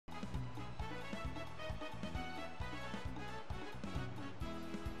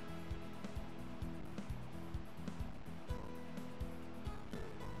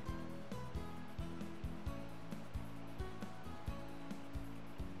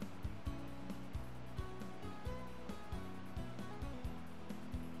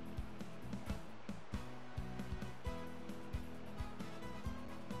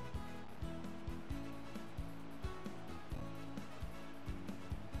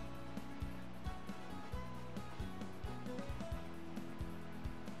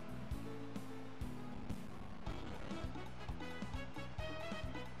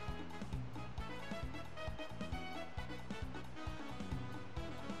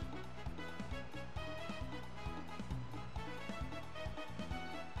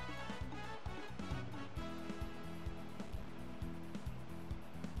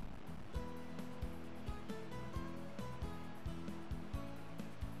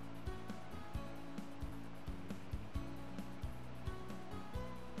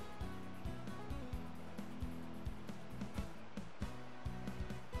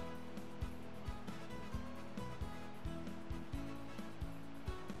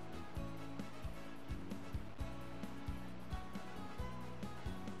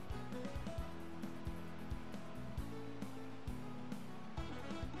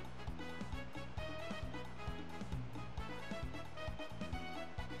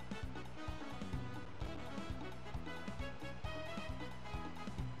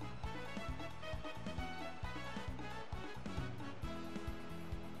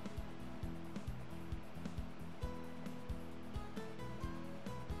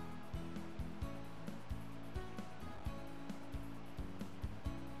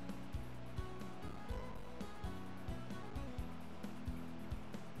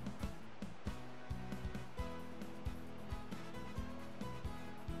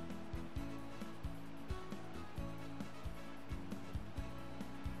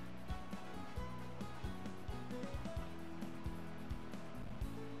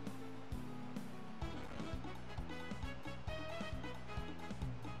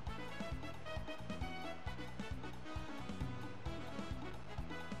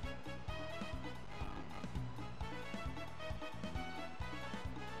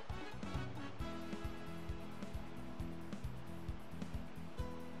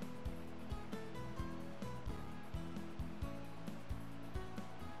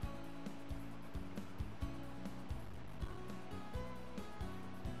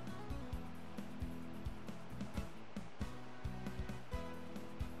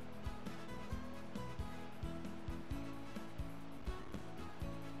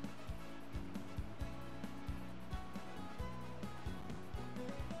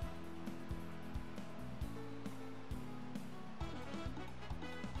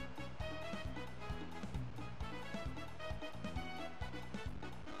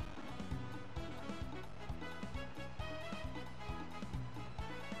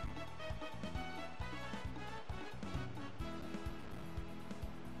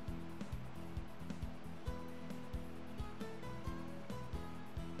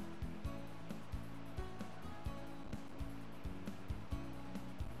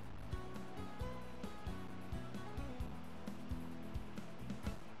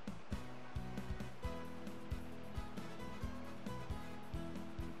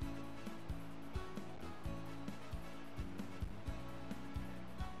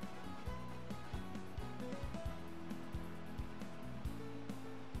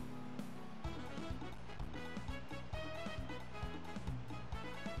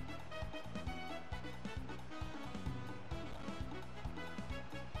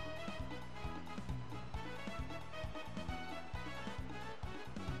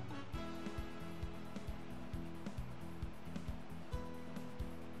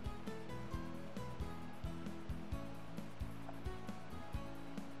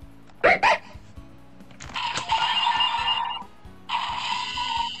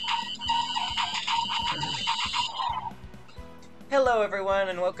Hello everyone,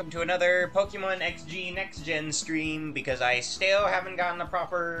 and welcome to another Pokémon XG Next Gen stream, because I still haven't gotten the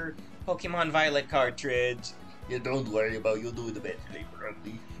proper Pokémon Violet cartridge. Yeah, don't worry about it, you'll do it eventually,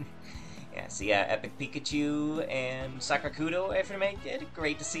 probably. Yeah, so yeah, Epic Pikachu and Sakakudo after make it.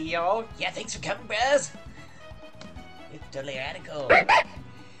 Great to see y'all. Yeah, thanks for coming, bros. It's totally radical.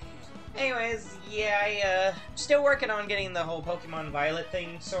 Anyways, yeah, still working on getting the whole Pokemon Violet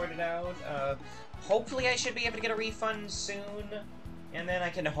thing sorted out. Hopefully I should be able to get a refund soon, and then I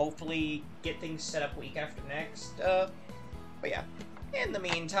can hopefully get things set up week after next. But yeah, in the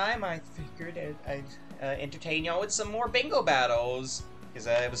meantime, I figured I'd entertain y'all with some more bingo battles, because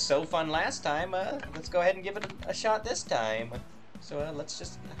it was so fun last time. Let's go ahead and give it a shot this time. So let's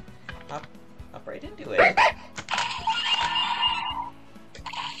just hop right into it.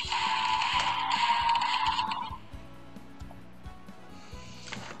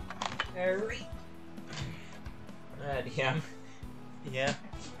 Alright.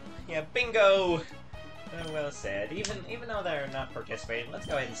 Yeah, bingo! Oh, well said. Even though they're not participating, let's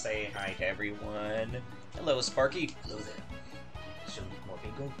go ahead and say hi to everyone. Hello, Sparky. Hello there. So, more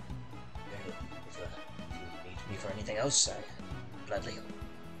bingo? If you need me for anything else, I gladly help.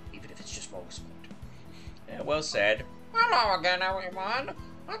 Even if it's just more support. Yeah, well said. Hello again, everyone.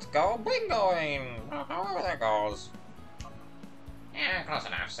 Let's go bingoing. However that goes. Yeah, close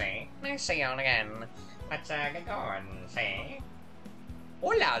enough, see? Nice to see you all again. Let's get going, see?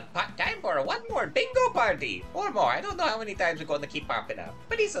 Hola, time for one more bingo party! Or more, I don't know how many times we're going to keep popping up,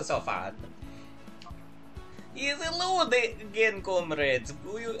 but it's so fun. Yes, hello again, comrades.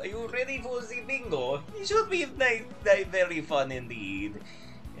 Are you ready for the bingo? It should be very fun indeed.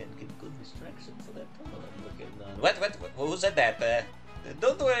 And get good distraction for that tunnel I'm looking on. What, who said that?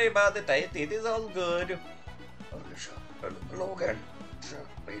 Don't worry about it, it is all good. Hello again.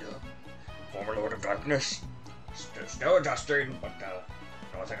 Beta, former Lord of Darkness. Still adjusting, but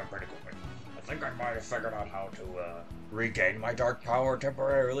I think I'm pretty good. I think I might have figured out how to regain my dark power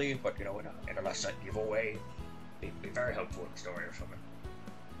temporarily, but you know, in a less evil way. Be very helpful in the story or something.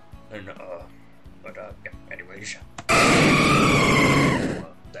 And yeah. Anyways,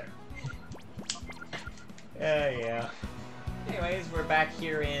 there. Yeah. Anyways, we're back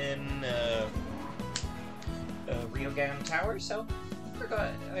here in Ryogam Tower, so we're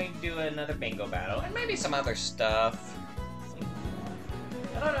going to do another bingo battle, and maybe some other stuff.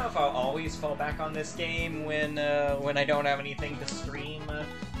 I don't know if I'll always fall back on this game when I don't have anything to stream.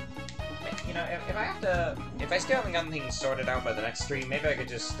 You know, if I still haven't gotten things sorted out by the next stream, maybe I could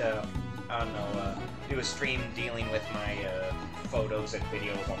just, I don't know, do a stream dealing with my photos and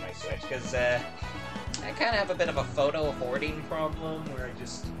videos on my Switch, because I kind of have a bit of a photo hoarding problem, where I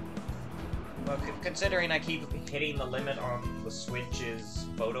just... Well, considering I keep hitting the limit on the Switch's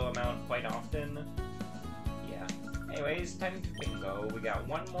photo amount quite often, yeah. Anyways, time to bingo. We got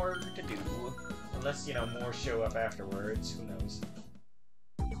one more to do. Unless, you know, more show up afterwards. Who knows?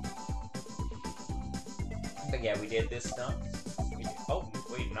 But yeah, we did this stuff. Oh,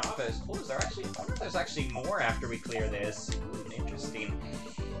 wait, novice. Oh, is there actually... I wonder if there's actually more after we clear this. Interesting.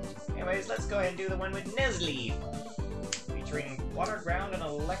 Anyways, let's go ahead and do the one with Nesleaf. Featuring water, ground, and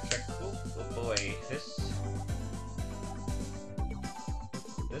electric. Oh boy,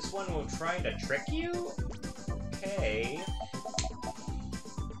 this one will try to trick you? Okay.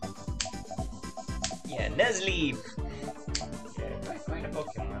 Yeah, Nesleaf! Okay, if I find a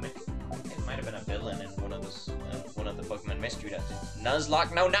Pokemon, it might have been a villain in one of the Pokemon Mystery Dungeons.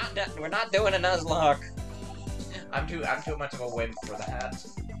 Nuzlocke? No, we're not doing a Nuzlocke! I'm too much of a wimp for that.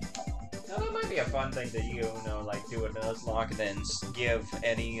 No, that might be a fun thing to you know, like do a Nuzlocke and then give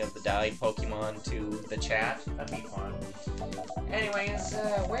any of the died Pokemon to the chat. That'd be fun. Anyways,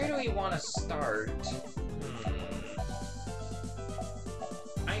 where do we want to start?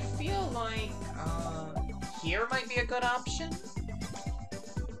 I feel like, here might be a good option.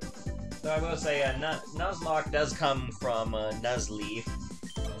 So I will say, Nuzlocke does come from, Nuzleaf.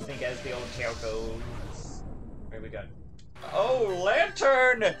 I think as the old tale goes. Where we got? Oh,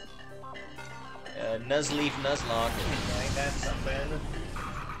 Lantern! Nuzleaf Nuzlocke. Like that's something.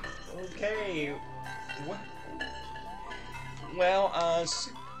 Okay. Well,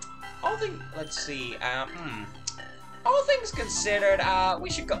 let's see, all things considered, we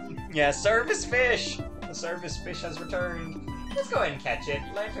should go... Yeah, Service Fish! The Service Fish has returned. Let's go ahead and catch it.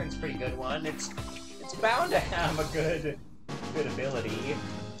 Lantern's a pretty good one. It's bound to have a good ability.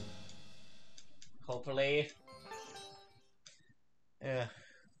 Hopefully. Yeah.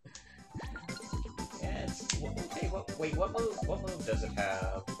 Yeah, okay, what move does it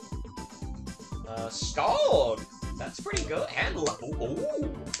have? Scald! That's pretty good.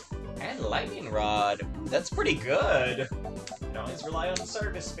 And lightning rod. That's pretty good. You know, always rely on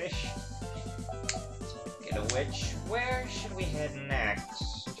service fish. Speaking of which, where should we head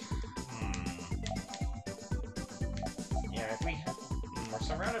next? Yeah, if we're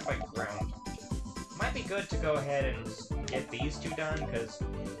surrounded by ground. Might be good to go ahead and get these two done, because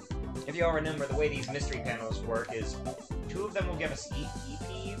if you all remember, the way these mystery panels work is 2 of them will give us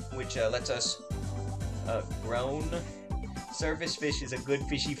EP, which lets us grown. Service fish is a good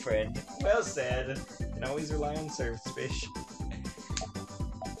fishy friend. Well said. Can always rely on service fish.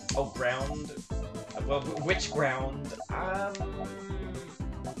 Oh, ground. Well, which ground? I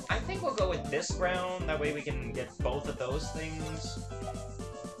think we'll go with this ground. That way we can get both of those things.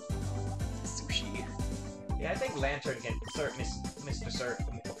 Sushi. Yeah, I think Lantern can.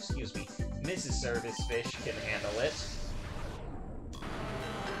 Mrs. Service Fish can handle it.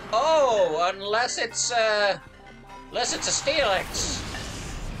 Oh, unless it's a Steelix.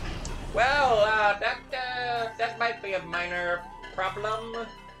 Well, that might be a minor problem.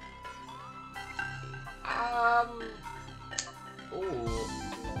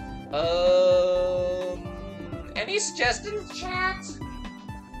 Any suggestions, chat?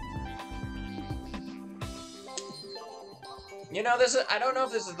 You know, I don't know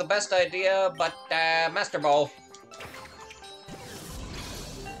if this is the best idea, but, Master Ball.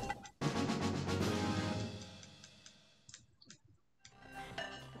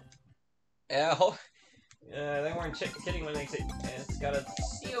 They weren't kidding when they said it's got a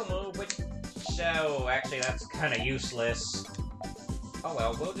seal move, which, actually, that's kind of useless. Oh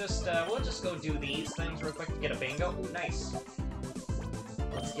well, we'll just go do these things real quick to get a bingo. Ooh, nice.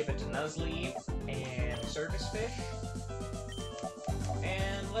 Let's give it to Nuzleaf and Service Fish.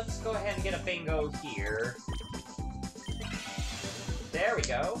 And let's go ahead and get a bingo here. There we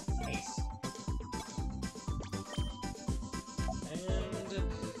go. Nice.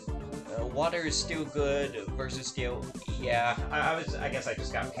 And water is still good versus steel. Yeah, I guess I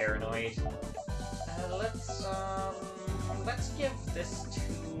just got paranoid. Let's give this to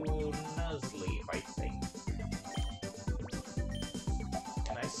Nuzleaf, I think.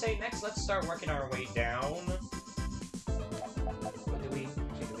 And I say next, let's start working our way down. Do we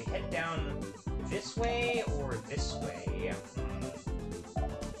head down this way or this way?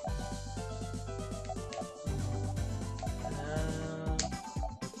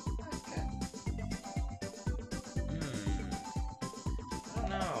 I don't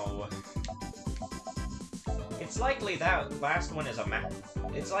know. It's likely that last one is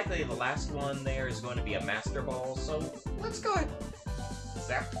it's likely the last one there is going to be a Master Ball, so let's go ahead.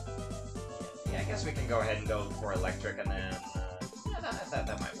 Zap. Yeah, I guess we can go ahead and go for electric, and then yeah,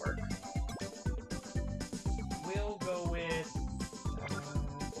 that might work. We'll go with what do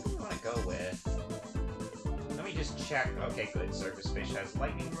we want to go with? Let me just check. Okay, good. Service Fish has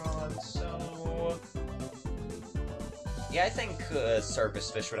lightning rod, so yeah, I think Service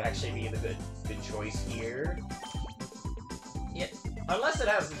Fish would actually be the good choice here. Yeah, unless it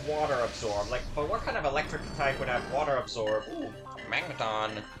has water absorb. Like, but what kind of electric type would have water absorb? Ooh,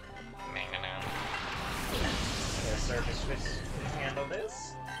 Magneton. Yeah, Service Fish can handle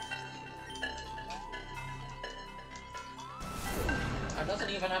this. It doesn't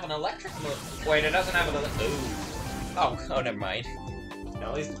even have an electric move. Wait, it doesn't have an electric. Oh, never mind. You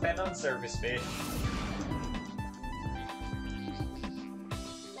always depend on Service Fish.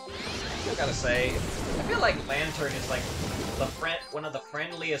 I gotta say, I feel like Lantern is like one of the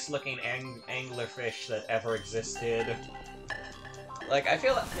friendliest looking anglerfish that ever existed. Like, I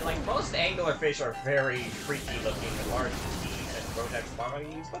feel like most anglerfish are very freaky looking with large teeth and grotesque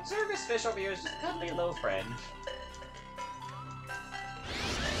bodies, but Service Fish over here is just a cuddly little friend.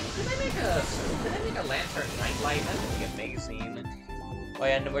 Could they make a Lantern nightlight? That would be amazing. Oh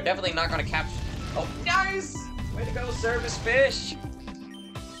yeah, and we're definitely not gonna capture. Oh, nice! Way to go, Service Fish!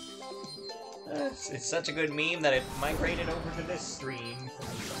 It's such a good meme that it migrated over to this stream from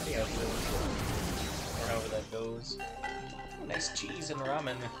somebody else's. Or however that goes. Oh, nice cheese and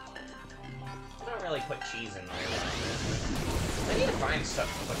ramen. I don't really put cheese in my ramen. I need to find stuff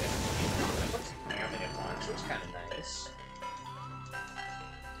to put in. I put some ham in it once, which is kind of nice.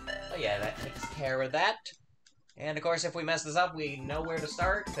 Oh yeah, that takes care of that. And of course, if we mess this up, we know where to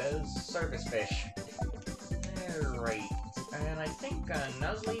start, because Service Fish. Alright. And I think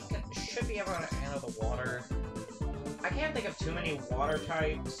Nuzleaf should be able to handle the water. I can't think of too many water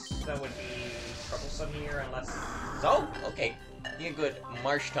types that would be troublesome here unless... Oh! Okay. Yeah, good.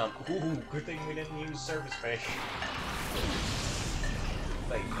 Marsh Tump. Ooh, good thing we didn't use Service Fish.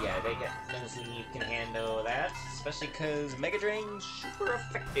 But yeah, Nuzleaf can handle that. Especially because Mega Drain's super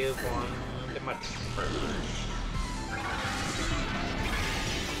effective on the much first.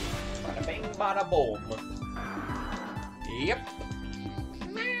 Bada bing, bada boom. Yep.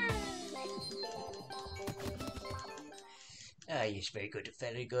 Ah, yes, very good,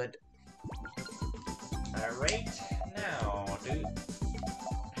 very good. Alright, now,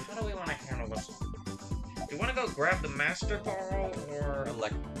 how do we want to handle this? Do you want to go grab the Master Ball, or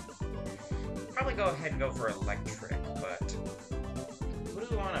probably go ahead and go for electric, but who do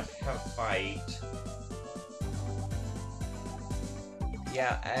we want to have fight?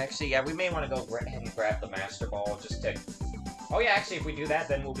 Yeah, actually, yeah, we may want to go ahead and grab the Master Ball just to... Oh yeah, actually, if we do that,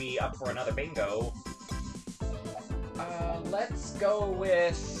 then we'll be up for another bingo. Let's go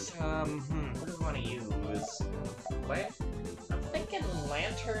with, what do we want to use? I'm thinking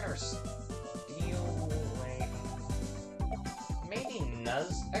Lantern or Steel... Wait... Maybe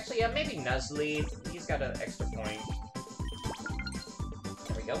Actually, yeah, maybe Nuzleaf. He's got an extra point.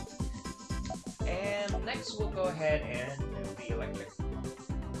 There we go. And next we'll go ahead and do the electric. Do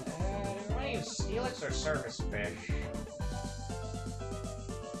we want to use Steelix or Service Fish?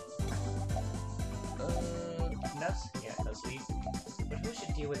 Yeah, Nuzleaf. But who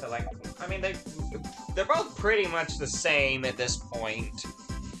should deal with electric? I mean, they're both pretty much the same at this point.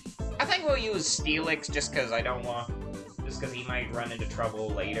 I think we'll use Steelix just because I don't want... Just because he might run into trouble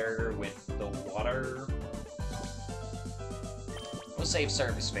later with the water. We'll save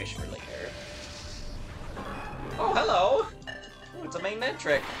Service Fish for later. Oh, hello! Oh, it's a main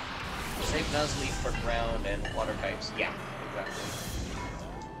metric. Save Nuzleaf for ground and water types. Yeah, exactly.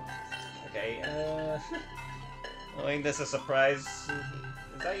 Okay, I think this is a surprise.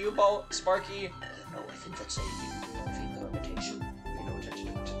 Is that you, Sparky? No, I think that's a finger imitation. Pay no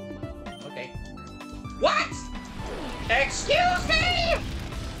attention to it. Okay. What?! Excuse me?!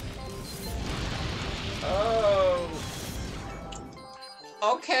 Oh.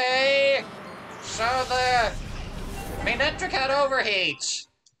 Okay. So the Manetric had overheat.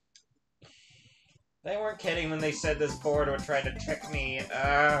 They weren't kidding when they said this board would try to trick me.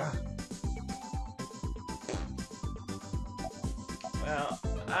 Well,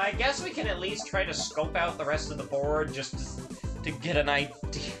 I guess we can at least try to scope out the rest of the board just to get an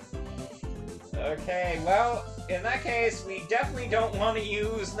idea. Okay, well, in that case, we definitely don't want to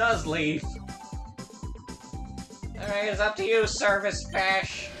use Nuzleaf. Alright, it's up to you, Service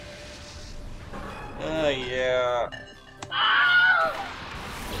Fish. Yeah.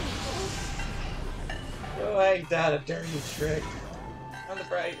 Oh, ain't that a dirty trick. On the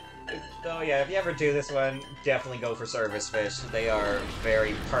bright... Oh yeah, if you ever do this one, definitely go for Service Fish. They are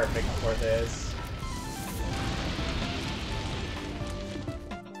very perfect for this.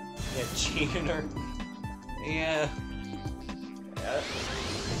 Yeah, cheater. Yeah.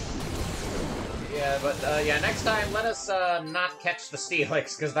 Yeah, but yeah, next time let us not catch the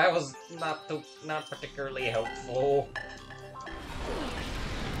Steelix, because that was not particularly helpful.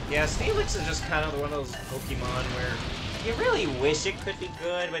 Yeah, Steelix is just kind of one of those Pokemon where you really wish it could be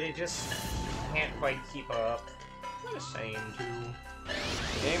good, but it just can't quite keep up. What a shame, too.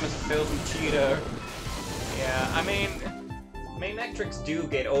 The game is a filthy cheater. Yeah, I mean, Manectrics do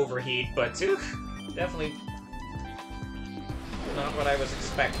get overheat, but too, definitely not what I was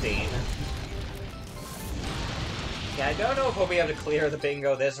expecting. Yeah, I don't know if we'll be able to clear the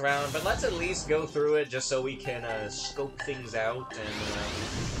bingo this round, but let's at least go through it just so we can scope things out and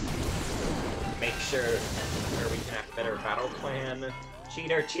make sure we can have a better battle plan.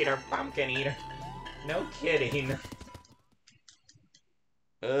 Cheater, cheater, pumpkin eater. No kidding.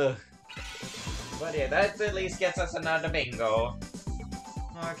 Ugh. But yeah, that at least gets us another bingo.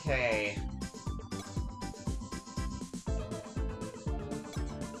 Okay.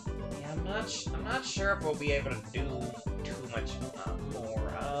 Yeah, I'm not sure if we'll be able to do too much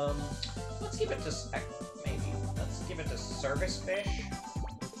more. Let's give it to let's give it to Service Fish.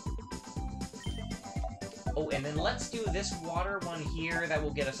 Oh, and then let's do this water one here. That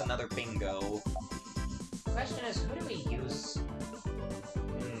will get us another bingo. Question is, who do we use?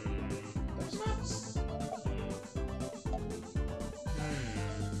 There's not...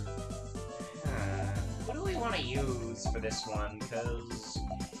 Who do we want to use for this one? Because...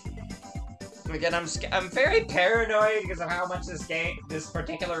 Again, I'm very paranoid because of how much this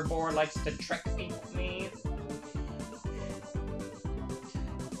particular board likes to trick me.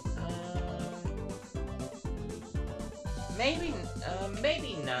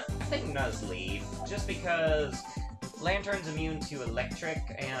 Maybe not. I think Nuzleaf, just because Lantern's immune to electric,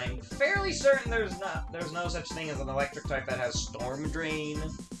 and I'm fairly certain there's no such thing as an electric type that has Storm Drain.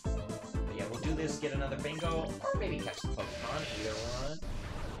 But yeah, we'll do this, get another bingo, or maybe catch the Pokemon, either one.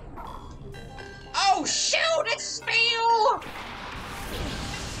 Oh shoot! It's Steel!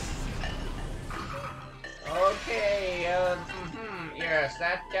 Okay, yes,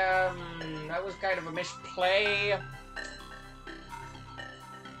 that was kind of a misplay.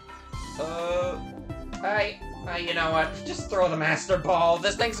 You know what? Just throw the Master Ball.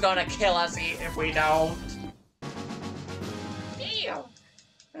 This thing's gonna kill us if we don't. Spio!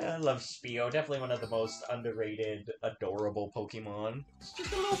 I love Spio. Definitely one of the most underrated, adorable Pokemon. It's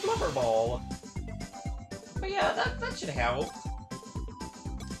just a little blubber ball. But yeah, that should help.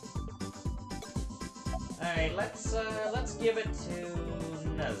 Alright, let's give it to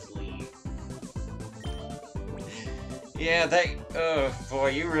Nuzleaf. Yeah, oh boy,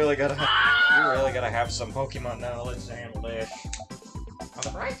 you really gotta have some Pokemon knowledge to handle this. On the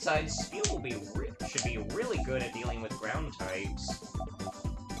bright side, Spio should be really good at dealing with ground types.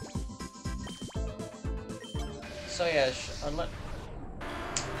 So yeah,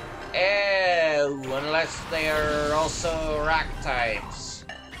 unless they are also rock types.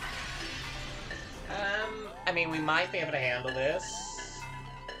 I mean, we might be able to handle this.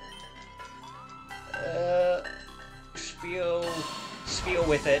 Spio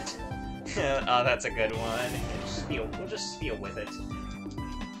with it. Oh, that's a good one. We'll just Spio with it.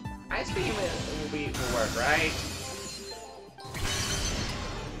 Ice Beam will work, right?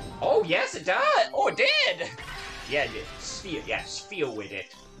 Oh, yes, it does! Oh, it did! Yeah, it did. Spio with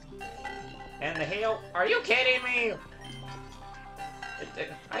it. And the Hail... Are you kidding me?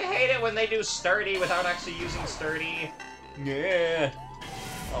 I hate it when they do Sturdy without actually using Sturdy. Yeah.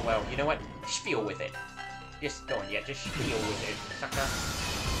 Oh, well, you know what? Spio with it. Just go on, yeah, just Spio with it, sucker.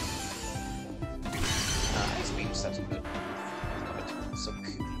 Ice Beam's such a good move. So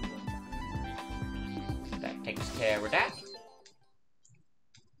cool. That takes care of that.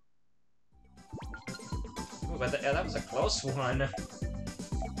 Ooh, but that was a close one.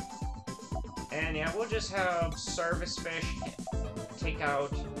 And yeah, we'll just have Service Fish take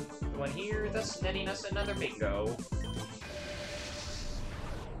out the one here, thus netting us another bingo.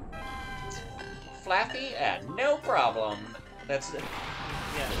 Flappy? No problem. That's...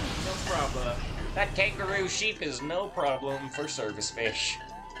 yeah, no problem. That kangaroo sheep is no problem for Service Fish.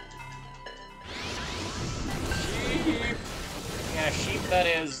 Sheep! Yeah, sheep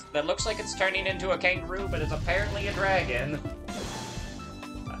that looks like it's turning into a kangaroo, but is apparently a dragon.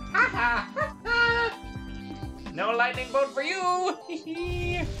 Ha ha ha ha! No lightning bolt for you!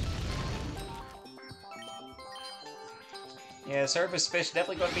 Yeah, Service Fish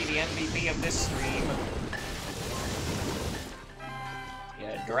definitely going to be the MVP of this stream.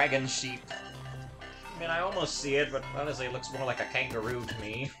 Yeah, dragon sheep. I mean, I almost see it, but honestly it looks more like a kangaroo to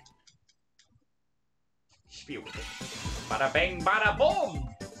me. Spew. Bada bang, bada boom!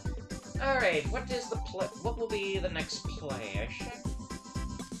 Alright, what will be the next play?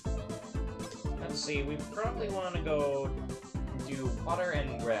 Let's see, we probably want to go do water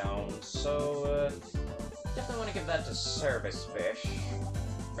and ground, so, definitely want to give that to Service Fish,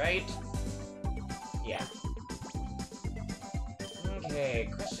 right? Yeah. Okay,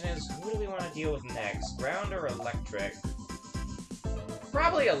 question is, who do we want to deal with next? Ground or electric?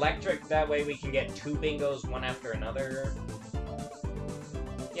 Probably electric, that way we can get 2 bingos one after another.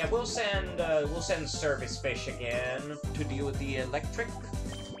 Yeah, we'll send Service Fish again to deal with the electric.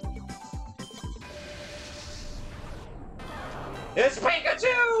 It's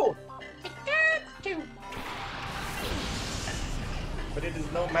Pikachu! Pikachu! But it is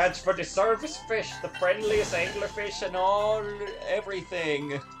no match for the Service Fish, the friendliest anglerfish and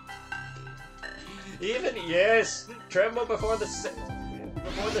everything. Even, yes, tremble before the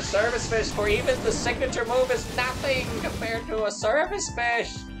Service Fish, for even the signature move is nothing compared to a Service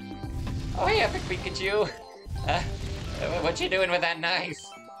Fish. Oh yeah, Pikachu. What you doing with that knife?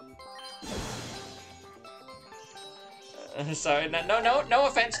 Sorry, no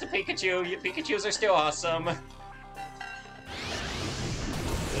offense to Pikachu. Pikachus are still awesome.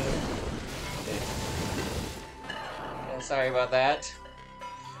 Sorry about that.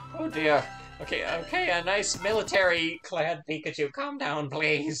 Oh dear. Okay, a nice military-clad Pikachu. Calm down,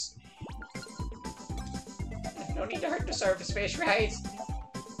 please. No need to hurt the Service Fish, right?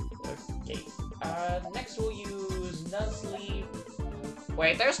 Okay. Next we'll use Nuzleaf.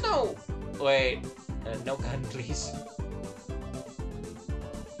 Wait, there's no... Wait. No gun, please.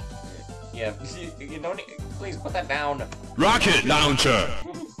 Yeah, you don't need... Please put that down. Rocket launcher!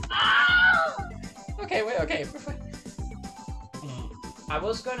 Okay, wait, okay. I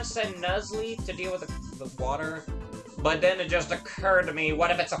was gonna send Nuzleaf to deal with the water, but then it just occurred to me,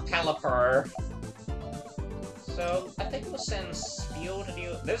 what if it's a Pelipper? So, I think we'll send Spio to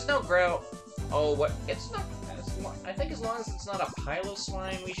deal... There's no grow... Oh, what? It's not... I think as long as it's not a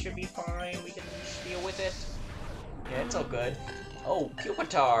Piloswine, we should be fine. We can deal with it. Yeah, it's all good. Oh,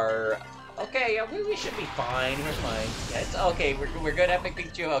 Pupitar. Okay, yeah, we should be fine. We're fine. Yeah, it's okay. We're good. Epic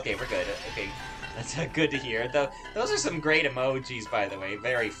Pikachu. Okay, we're good. Okay, that's good to hear. Those are some great emojis, by the way.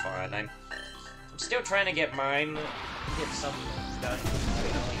 Very fun. I'm still trying to get mine. Get some done. I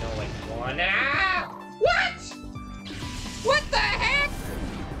only know like one. Ah! What? What the heck?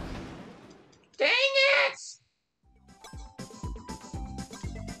 Dang it!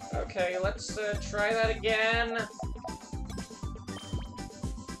 Okay, let's try that again.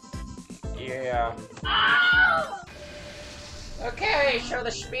 Yeah. Okay, so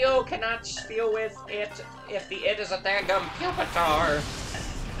the spiel cannot spiel with it if the it is a daggum Pupitar.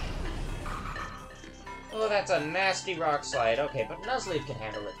 Oh, that's a nasty rock slide. Okay, but Nuzleaf can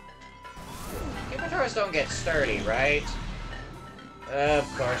handle it. Pupitars don't get sturdy, right? Of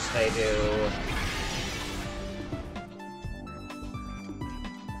course they do.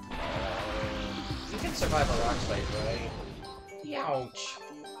 You can survive a rock slide, right? Ouch.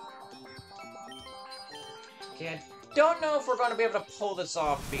 Okay, I don't know if we're going to be able to pull this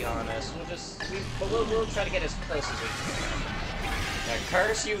off, to be honest. We'll try to get as close as we can. Now,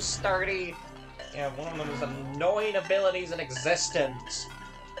 curse you, Sturdy! Yeah, one of the most annoying abilities in existence.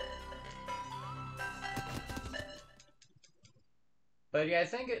 But yeah, I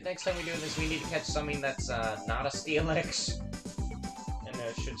think next time we do this, we need to catch something that's not a Steelix. And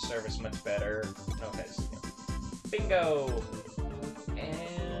it should serve us much better. Okay, so, yeah. Bingo!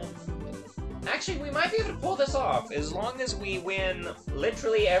 And... actually, we might be able to pull this off. As long as we win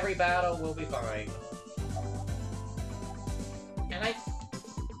literally every battle, we'll be fine. And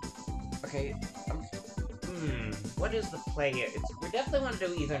okay, what is the play here? We definitely want to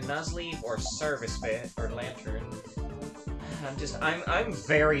do either Nuzleaf or Service Fit or Lantern. I'm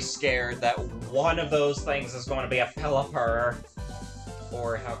very scared that one of those things is going to be a Pelipper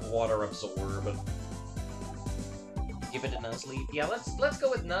or have Water Absorb. Give it a Nuzleaf. Yeah, let's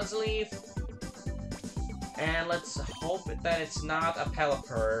go with Nuzleaf. And let's hope that it's not a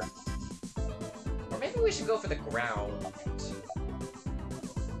Pelipper. Or maybe we should go for the ground.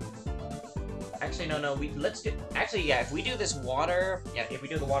 Actually, no, let's do... actually, yeah, if we do this water... yeah, if we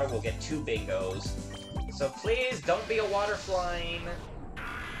do the water, we'll get 2 bingos. So please, don't be a water flying.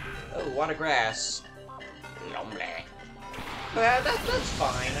 Oh, water grass. Lonely. But that's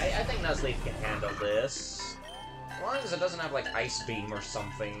fine. I think Nuzleaf can handle this. As long as it doesn't have, like, Ice Beam or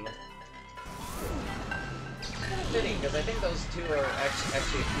something. Kind of fitting, because I think those two are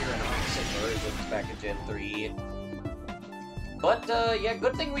actually appear in opposite versions back in Gen 3. But, yeah,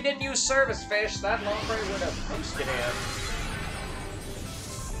 good thing we didn't use Service Fish. That Lombre would have boosted him.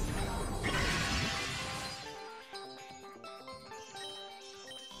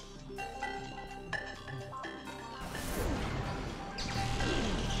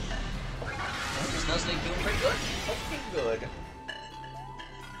 Is Nuzleaf doing pretty good? Okay, good.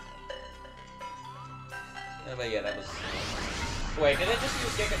 But yeah, that was... wait, did I just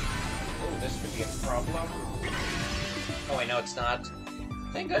use Giga... oh, this could be a problem. Oh, wait, no, it's not.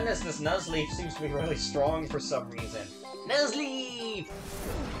 Thank goodness this Nuzleaf seems to be really strong for some reason. Nuzleaf!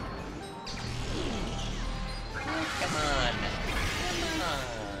 Oh, come on. Come on.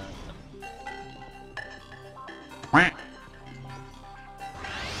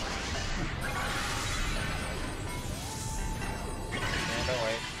 Yeah, don't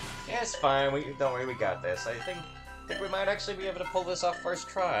worry. Yeah, it's fine. Don't worry, we got this. I think we might actually be able to pull this off first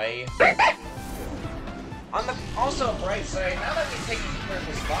try. On the also bright side, now that we've taken care of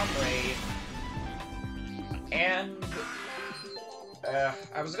this Lombre, and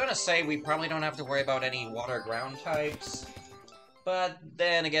I was gonna say we probably don't have to worry about any water ground types, but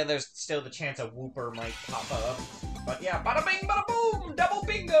then again, there's still the chance a Wooper might pop up. But yeah, bada bing, bada boom, double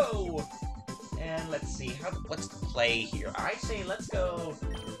bingo. And let's see, what's the play here? I say let's go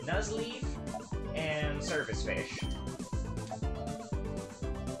Nuzleaf and Service Fish.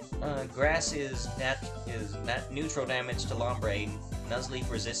 Grass is net neutral damage to Lombre. Nuzleaf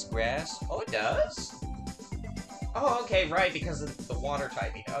resists grass. Oh, it does? Oh, okay, right, because of the water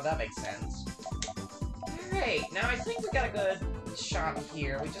typing. Oh, that makes sense. Alright, now I think we got a good shot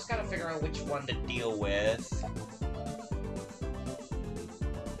here. We just gotta figure out which one to deal with.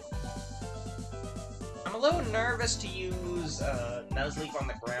 I'm a little nervous to use Nuzleaf on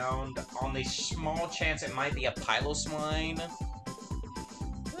the ground on the small chance it might be a Piloswine.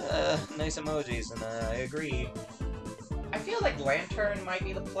 Nice emojis, and I agree. I feel like Lantern might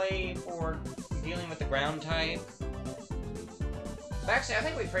be the play for dealing with the ground type. But actually, I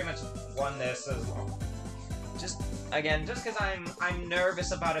think we pretty much won this as well. Just because I'm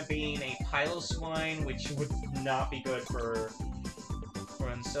nervous about it being a Piloswine, which would not be good for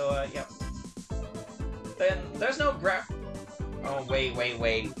him. So, yeah. Then there's no oh,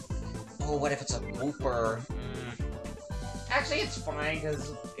 wait. Oh, what if it's a blooper? Actually, it's fine,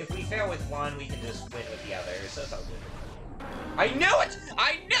 because if we fail with one, we can just win with the other, so it's all good. I knew it!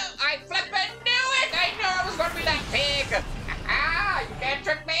 I flippin' knew it! I knew I was gonna be that pig! Ha! You can't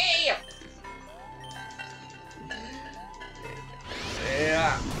trick me!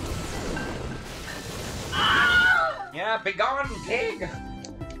 Yeah. Yeah, be gone, pig!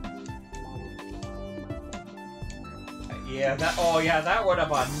 Yeah, that would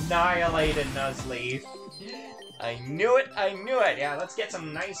have annihilated Nuzleaf. I knew it, Yeah, let's get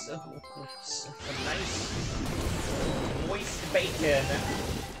some nice, moist bacon.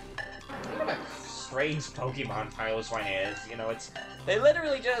 What a strange Pokemon Piloswine is, you know, they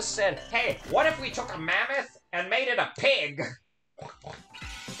literally just said, hey, what if we took a mammoth and made it a pig?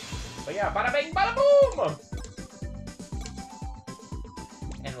 But yeah, bada bing, bada boom!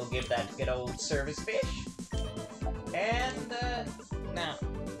 And we'll give that good old service fish. And, now.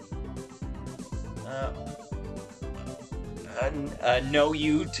 No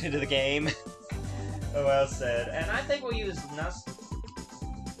you to the game. Well said. And I think we'll use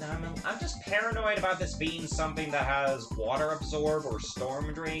I'm just paranoid about this being something that has Water Absorb or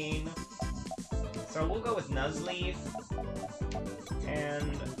Storm Drain. So we'll go with Nuzleaf.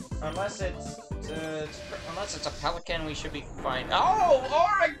 And unless it's a Pelican, we should be fine. Oh,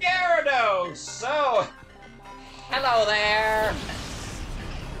 or a Gyarados! So, hello there!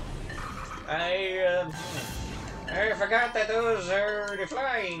 I forgot that those are the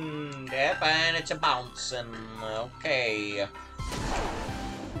flying. Yep, and it's a bouncing. Okay. Wait,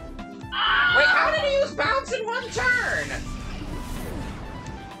 how did he use bounce in one turn?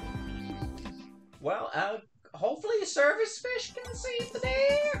 Well, hopefully Service Fish can save the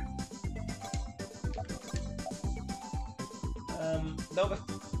day.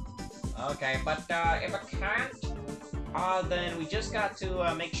 Okay, but if I can't, then we just got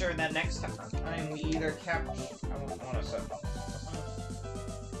to make sure that next time we either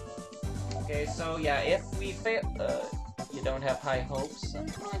Okay, so yeah, if we fail, you don't have high hopes. I'm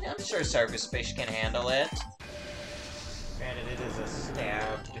sure Service Fish can handle it. Granted, it is a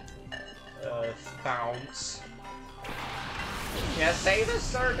stabbed bounce. Yeah, save the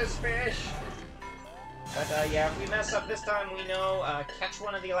Service Fish. But yeah, if we mess up this time, we know catch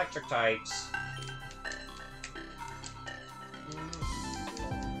one of the electric types.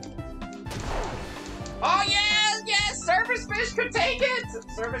 Oh yes, yes! Service Fish could take it!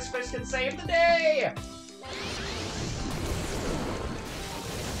 Service Fish can save the day!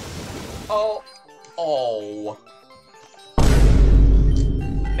 Oh. Oh.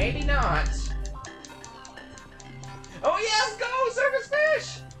 Maybe not. Oh yes, go! Service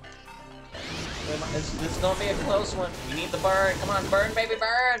Fish! This is gonna be a close one. You need the burn. Come on, burn, baby,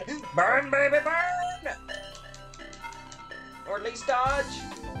 burn! Burn, baby, burn! Or at least dodge.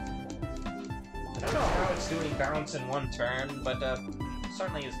 I don't know how it's doing bounce in one turn, but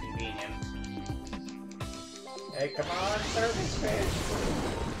certainly is convenient. Hey, come on, Service Fish!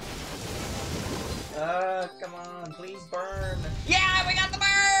 Come on, please burn. Yeah, we got the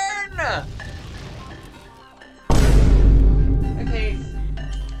burn! Okay.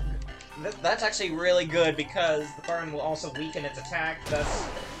 That's actually really good because the burn will also weaken its attack, thus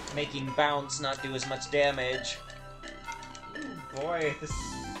making bounce not do as much damage. Ooh, boy, this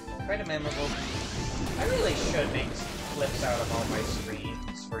is quite memorable. I really should make clips out of all my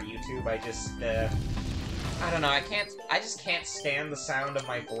streams for YouTube. I don't know, I just can't stand the sound of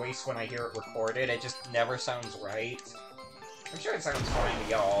my voice when I hear it recorded. It just never sounds right. I'm sure it sounds fine to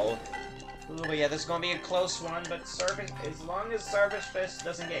y'all. Ooh, but yeah, this is gonna be a close one, but as long as Service Fish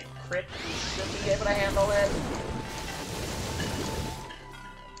doesn't get crit, we should be able to handle it.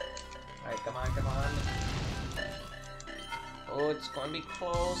 Alright, come on, come on. Oh, it's gonna be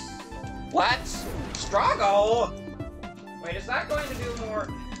close. What? Struggle? Wait, is that going to do more?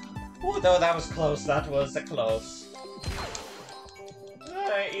 Oh, no, that was close. That was a close.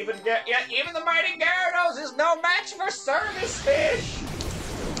 Even the mighty Gyarados is no match for Service Fish.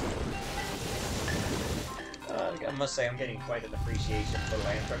 I must say, I'm getting quite an appreciation for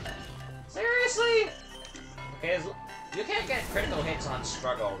Lantern. Seriously? Okay, you can't get critical hits on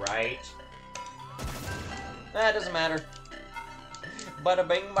Struggle, right? That doesn't matter. Bada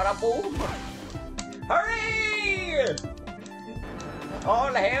bing, bada boom. Hurry!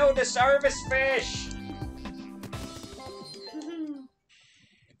 All hail the Service Fish!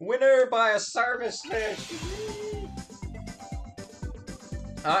 Winner by a Service Fish!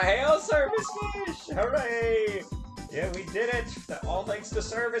 Hail Service Fish! Hooray! Yeah, we did it! All thanks to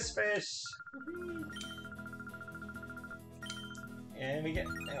Service Fish! And we get...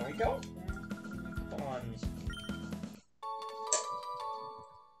 There we go. Come on.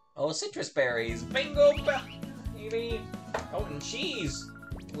 Oh, citrus berries. Bingo, baby. Oh, and cheese.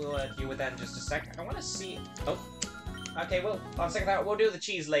 We'll deal with that in just a sec. I want to see... Oh. Okay, well, on second thought, we'll do the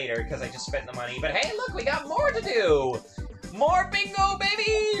cheese later, because I just spent the money. But hey, look, we got more to do! More bingo,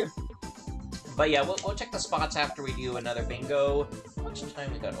 baby! But yeah, we'll check the spots after we do another bingo. How much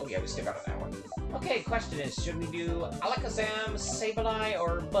time we got? Oh yeah, we still got an hour. Okay, question is, should we do Alakazam, Sableye,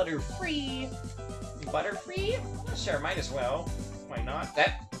 or Butterfree? Butterfree? Sure, might as well. Why not?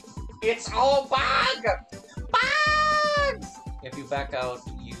 It's all bug! Bugs! If you back out,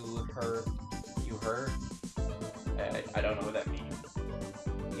 her. I don't know what that means.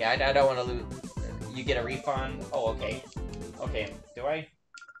 Yeah, I don't want to lose. You get a refund? Oh, okay. Okay, do I?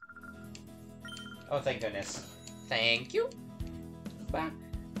 Oh, thank goodness. Thank you. Bugs!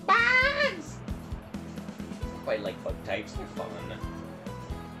 I quite like bug types, they're fun.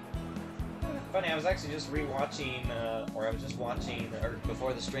 Funny, I was actually just rewatching, or I was just watching, or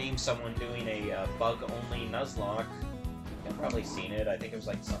before the stream, someone doing a bug-only Nuzlocke. You've probably seen it. I think it was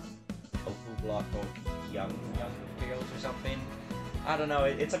like some Tofu block of young Gales or something. I don't know.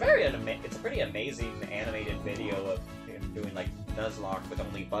 It's a pretty amazing animated video of him doing like Nuzlocke with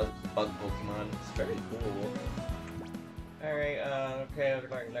only bug Pokemon. It's very cool. All right. Okay.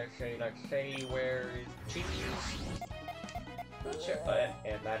 Let's say where is cheese? Sure.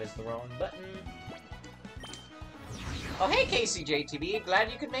 And that is the wrong button. Oh, hey, KCJTV.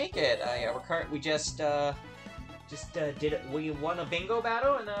 Glad you could make it. We just did it. We won a bingo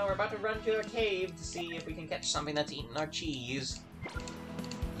battle, and we're about to run to a cave to see if we can catch something that's eating our cheese.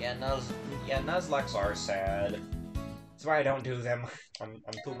 Yeah, Nuzlocks are sad. That's why I don't do them. I'm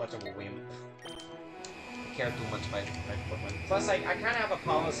too much of a wimp. I care too much about my Pokemon. Plus, I kind of have a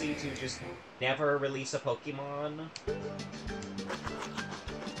policy to just never release a Pokemon.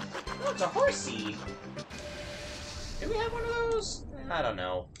 Oh, it's a horsey! Do we have one of those? I don't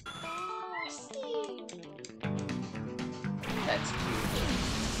know. Horsey! That's cute.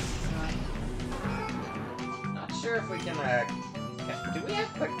 Not sure if we can, do we have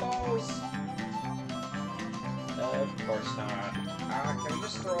quick balls? Of course not. Can we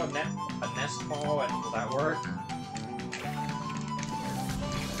just throw a nest ball and will that work?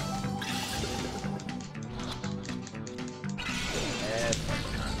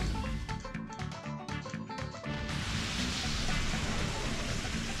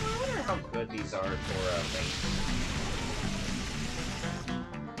 I wonder how good these are for late.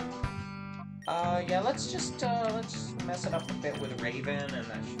 Yeah, let's just mess it up a bit with Raven, and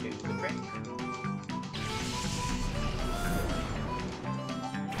that should do the trick.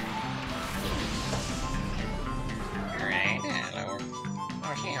 Alright, hello.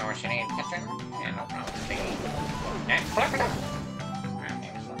 Oh, she always need kitchen. Yeah, no problem. And flip it up!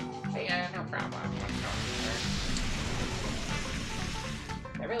 Yeah, no problem.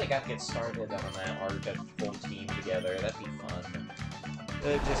 I really got to get started on that art at full team together. That'd be fun.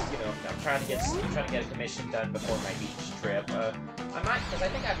 Just, you know, I'm trying to get a commission done before my beach trip. Because I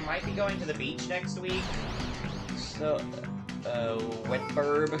think I might be going to the beach next week. So, wet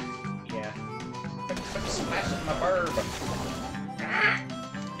burb. Yeah. Quit splashing my burb. Ah!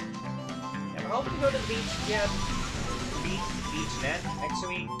 I'm hoping to go to the beach, yeah. Beach net next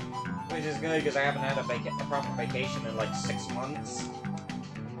week. Which is good, because I haven't had a proper vacation in like 6 months.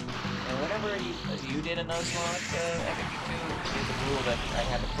 And whenever you did a Nuzlocke, FAQ2, did the rule that I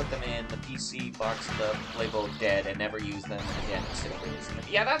had to put them in the PC box of the label dead and never use them again instead of releasing them.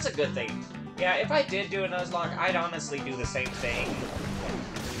 Yeah, that's a good thing. Yeah, if I did do a Nuzlocke, I'd honestly do the same thing.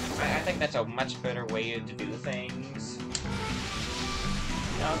 I think that's a much better way to do things.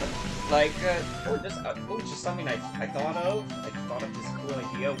 Like, just something I thought of. I thought of this cool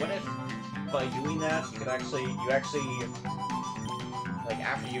idea. What if, by doing that, you actually, like,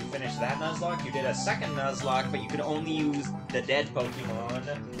 after you finish that Nuzlocke, you did a second Nuzlocke, but you could only use the dead Pokemon,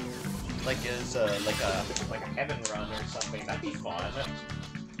 like as like a heaven run or something. That'd be fun.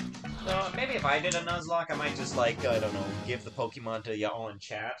 So maybe if I did a Nuzlocke, I might just like I don't know, give the Pokemon to y'all in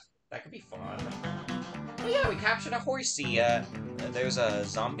chat. That could be fun. Oh yeah, we captured a horsey. There's a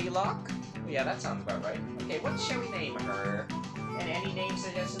zombie lock. Oh, yeah, that sounds about right. Okay, what shall we name her? And any name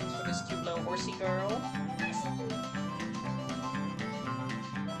suggestions for this cute little horsey girl?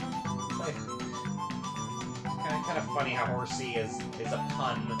 Kind of funny how horsey is a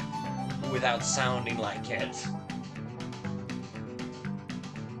pun without sounding like it.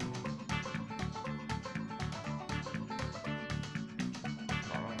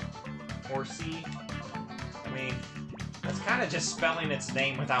 Horsey. I mean, that's kind of just spelling its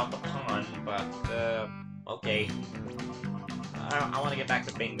name without the pun, but, okay. I want to get back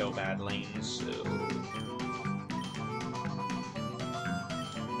to bingo battling, so...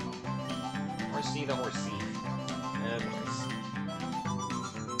 Horsey the horsey.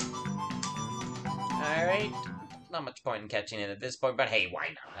 Alright. Not much point in catching it at this point, but hey, why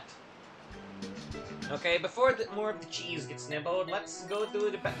not? Okay, before more of the cheese gets nibbled, let's go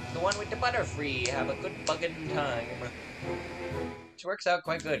through the one with the butter free. Have a good bugging time. Which works out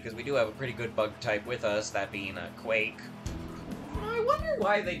quite good, because we do have a pretty good bug type with us, that being a Quake. I wonder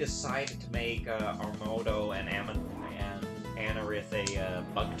why they decided to make Armodo and Anorith a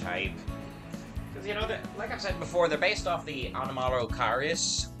bug type. Because, you know, like I've said before, they're based off the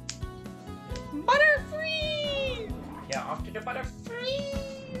Anomalocaris. Butter-free! Yeah, off to the butter-free!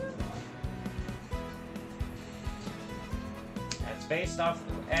 It's based off,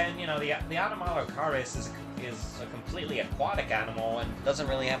 and, you know, the Anomalocaris is a completely aquatic animal and doesn't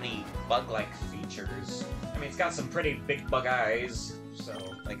really have any bug-like features. I mean, it's got some pretty big bug eyes, so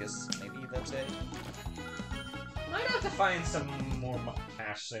I guess maybe that's it. Might have to find some more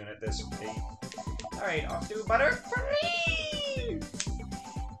cash soon at this rate. Alright, off to butter free!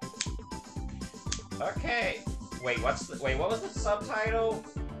 Okay. Wait, what was the subtitle?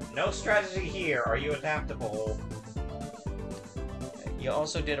 No strategy here. Are you adaptable? You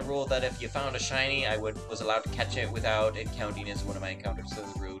also did a rule that if you found a shiny, I was allowed to catch it without it counting as one of my encounters, so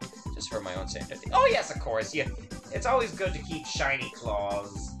the route, just for my own sanity. Oh yes, of course. Yeah, it's always good to keep shiny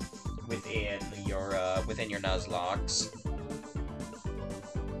claws within your Nuzlocke.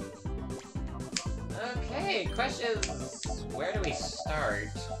 Okay, questions. Where do we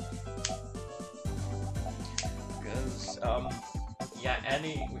start? Because yeah,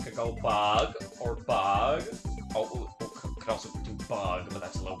 we could go bug or bug. Oh, could also do bug, but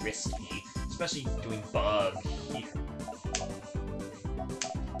that's a little risky, especially doing bug here.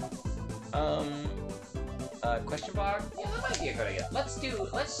 Question bug? Yeah, that might be a good idea.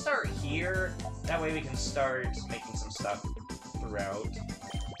 Let's start here. That way we can start making some stuff throughout.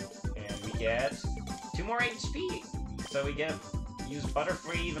 And we get 2 more HP. So we use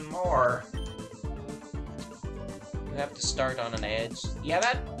Butterfree even more. You have to start on an edge. Yeah,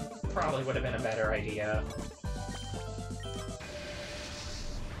 that probably would have been a better idea.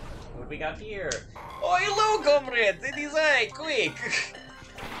 What we got here? Oh, hello, comrades! It is I, Quick!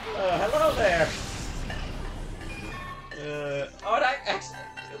 Hello there!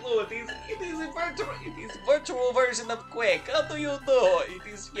 Hello, it is virtual version of Quick. How do you do? It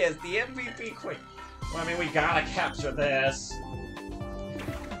is, yes, the MVP Quick. Well, I mean, we gotta capture this.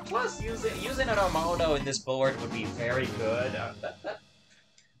 Plus, using an Armodo in this board would be very good.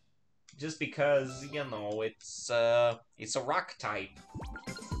 Just because, you know, it's a rock type.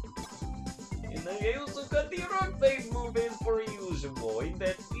 And I also got the rock type move as per usual. Isn't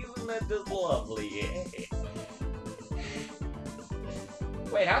that just lovely?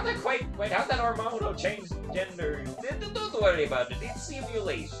 Wait, how'd that Armodo change gender? Don't worry about it, it's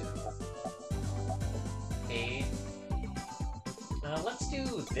simulation. Okay. Let's do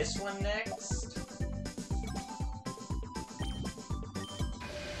this one next.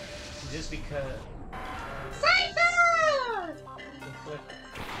 Just because... Scyther!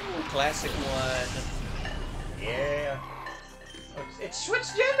 Ooh, classic one. Yeah. It's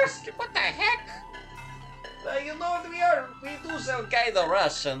switched genders! What the heck? You know, we do sound kinda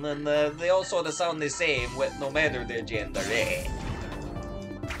Russian, and they all sort of sound the same, no matter their gender. Yeah.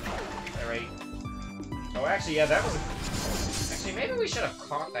 Alright. Oh, actually, yeah, that was... Actually, maybe we should have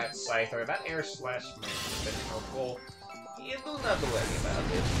caught that Scyther. That air slash might have been helpful. You do not worry about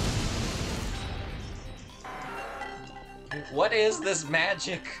it. What is this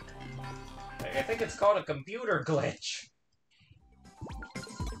magic? I think it's called a computer glitch.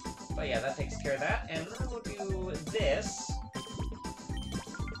 But yeah, that takes care of that. And then we'll do this.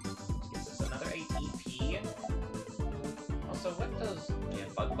 Which gives us another 8 EP. Also, what does... Yeah,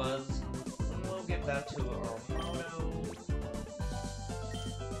 Bug Buzz. And we'll give that to our Armodo.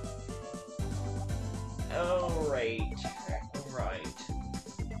 Alright. Alright.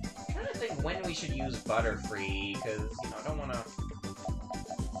 I'm trying to think when we should use Butterfree, because, you know, I don't want to...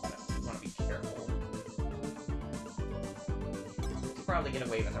 We want to be careful. We could probably get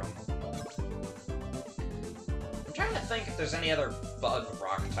away with our... I'm trying to think if there's any other bug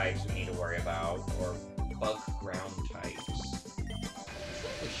rock types we need to worry about, or bug ground types. I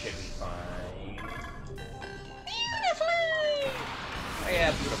think we should be fine. Beautifly! Oh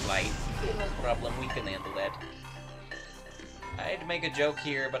yeah, Beautifly. No problem, we can handle that. I had to make a joke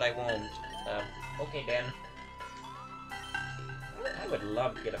here, but I won't. Okay, Dan. I would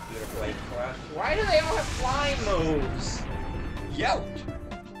love to get a Beautifly class. Why do they all have flying moves? Yout!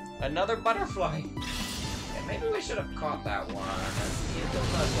 Another butterfly. Yeah, maybe we should have caught that one. You don't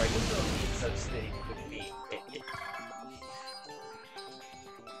know where you don't need such things with me.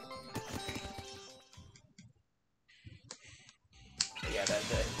 yeah,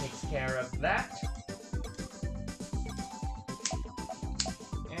 that takes care of that.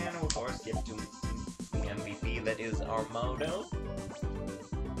 And of course, give it to the MVP that is Armado.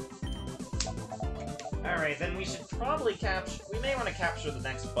 Alright, then we should probably capture... We may want to capture the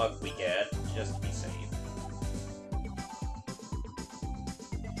next bug we get, just to be safe.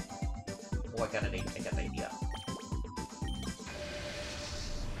 Oh, I got an idea.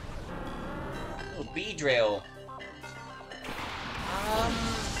 Oh, B-drill.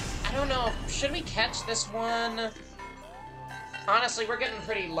 I don't know. Should we catch this one? Honestly, we're getting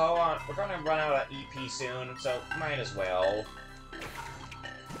pretty low on... We're gonna run out of EP soon, so might as well.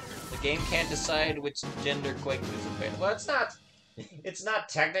 The game can't decide which gender Quake is available. Well, it's not... It's not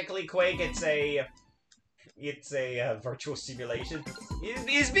technically Quake, it's a virtual simulation.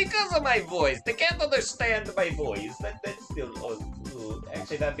 It's because of my voice. They can't understand my voice. That's still... Oh,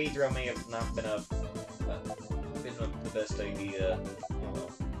 actually, that beat drill may have not been the best idea.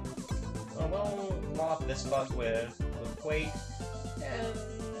 Oh well. Oh, we'll off this bug with Quake. And...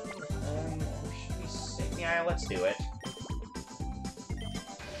 should we save? Yeah, let's do it.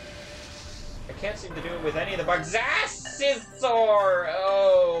 I can't seem to do it with any of the bugs. Ah, Scizor!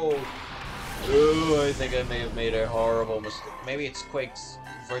 Oh! Ooh, I think I may have made a horrible mistake. Maybe it's Quake's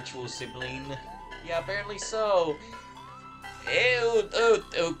virtual sibling. Yeah, apparently so. Oh,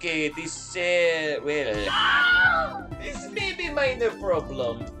 okay, this, well... This may be minor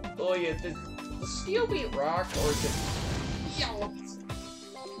problem. Oh yeah, the steel beat rock, or the...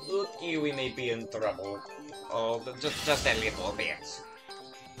 Okay, we may be in trouble. Oh, just a little bit.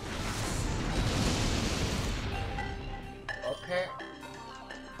 Okay.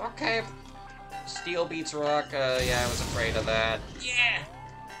 Okay. Steel beats rock, yeah, I was afraid of that. Yeah!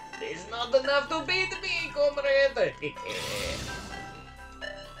 There's not enough to beat me, comrade!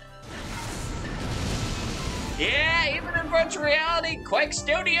 Yeah, even in virtual reality, Quake's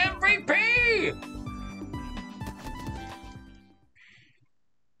still the MVP!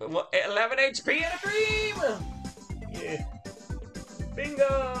 11 HP and a dream! Yeah.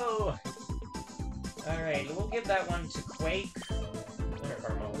 Bingo! Alright, we'll give that one to Quake.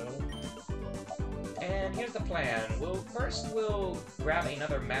 And here's the plan. First we'll grab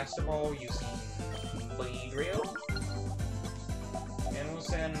another Master Ball using B-drill. And we'll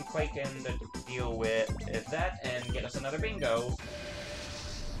send Quake in to deal with that and get us another bingo.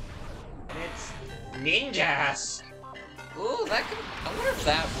 And it's Ninjas! Ooh, that could... I wonder if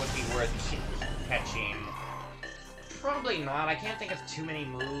that would be worth catching. Probably not. I can't think of too many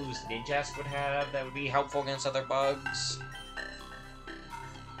moves Ninjas would have that would be helpful against other bugs.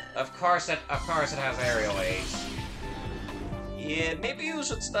 Of course it has aerial ace. Yeah, maybe you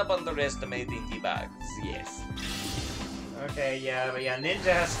should stop underestimating the bugs, yes. Okay, yeah, but yeah,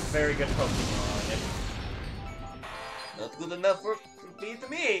 Ninjas, very good Pokemon. Not good enough for beat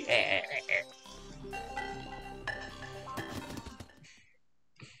me.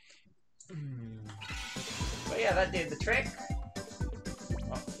 But yeah, that did the trick.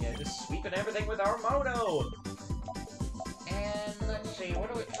 Oh, yeah, just sweeping everything with our Mono. And let's see, what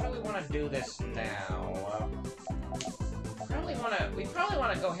do we want to do this now? We probably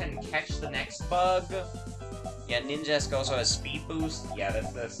want to go ahead and catch the next bug. Yeah, Ninjask also has speed boost. Yeah,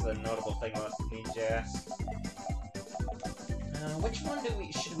 that's the notable thing about Ninjask. Which one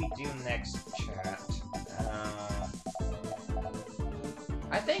should we do next, chat?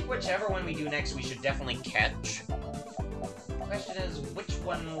 I think whichever one we do next, we should definitely catch. The question is, which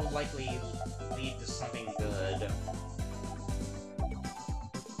one will likely lead to something good?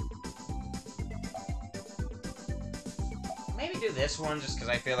 Maybe do this one, just because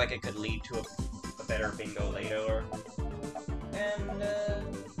I feel like it could lead to a better bingo later. And,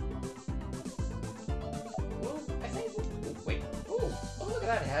 well, I think... Ooh, wait. Ooh, oh, look at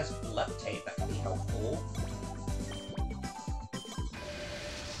that. It has left tape. That could be helpful.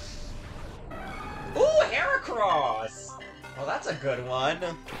 Ooh, Heracross! Well, that's a good one.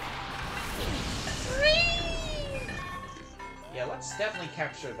 Yeah, let's definitely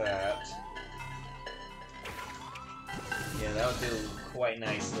capture that. Yeah, that would do quite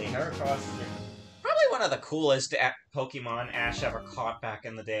nicely. Heracross is probably one of the coolest Pokemon Ash ever caught back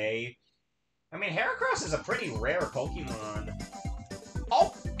in the day. I mean, Heracross is a pretty rare Pokemon.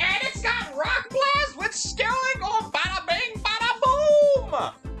 Oh, and it's got Rock Blast with Skilling! Oh, bada bing, bada boom!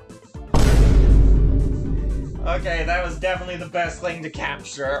 Okay, that was definitely the best thing to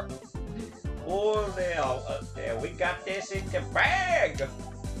capture. Oh, there, we got this in the bag!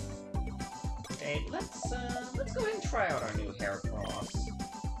 Okay, let's go ahead and try out our new Heracross.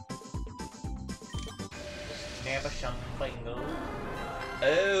 Never shun bingo.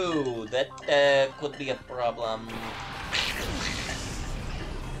 Oh, that could be a problem.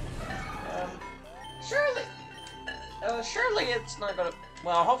 Surely it's not gonna...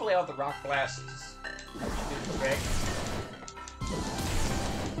 Well, hopefully all the rock blasts do the trick.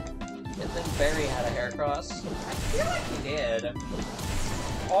 I think Barry had a hair cross. I feel like he did.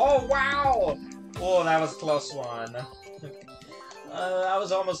 Oh, wow! Oh, that was a close one. I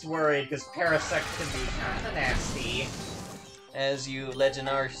was almost worried, because Parasect can be kind of nasty. As you Legend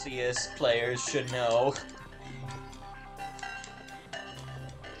Arceus players should know.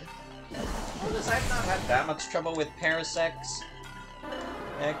 Notice I've not had that much trouble with Parasect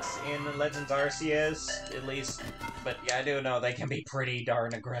X in Legends Arceus, at least. But yeah, I do know they can be pretty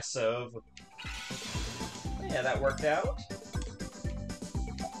darn aggressive. Yeah, that worked out.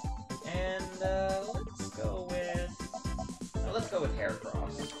 And let's go with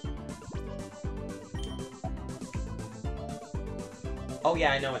Heracross. Oh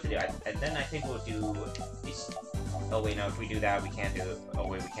yeah, I know what to do. And then I think we'll do this. Oh wait, no, if we do that, we can't do it. Oh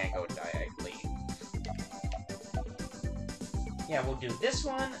wait, we can't go diagonally. Yeah, we'll do this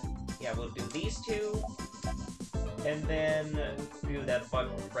one. Yeah, we'll do these two. And then do that bug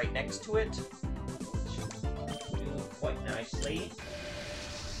right next to it. Which do quite nicely.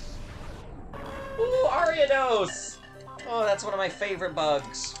 Ooh, Ariados! Oh, that's one of my favorite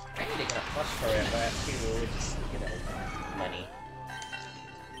bugs. I need to get a plush for it, but too, just, you know, money.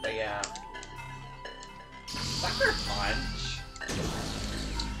 But yeah. Sucker Punch?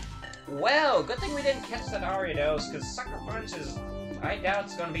 Well, good thing we didn't catch that Ariados, because Sucker Punch is... I doubt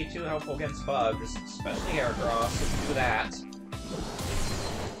it's gonna be too helpful against bugs, especially Heracross, if you do that.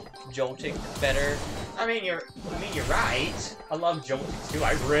 Joltik better. I mean, you're right. I love Joltik too.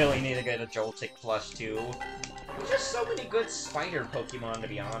 I really need to get a Joltik plush too. There's just so many good spider Pokemon, to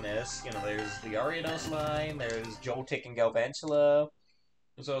be honest. You know, there's the Ariados line, there's Joltik and Galvantula.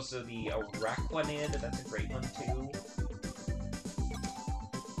 There's also the Araquanid, that's a great one too.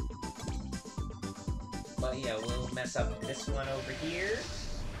 But yeah, we'll mess up this one over here.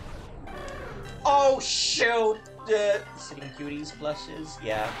 Oh shoot! Sitting Cuties plushes,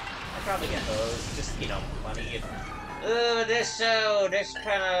 yeah. I'd probably get those, just, you know, money. This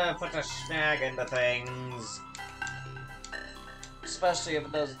kinda puts a snag into things. Especially if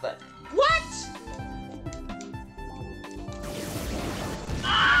it does that. What?!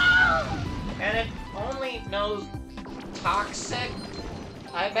 And it only knows toxic?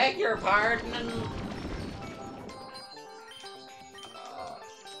 I beg your pardon?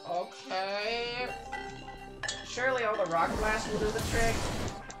 Okay. Surely all the Rock Blast will do the trick.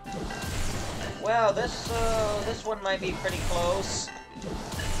 Well, this one might be pretty close.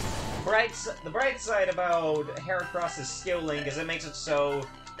 The bright side about Heracross's skill link is it makes it so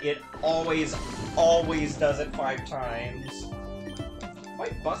it always does it 5 times.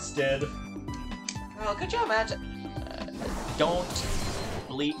 Quite busted. Oh, could you imagine? Don't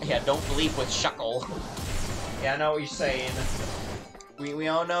bleep with Shuckle. Yeah, I know what you're saying. We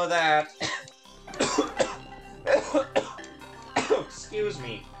all know that. Excuse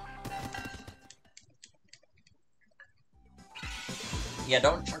me. Yeah,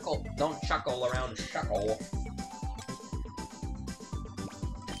 don't chuckle around Shuckle.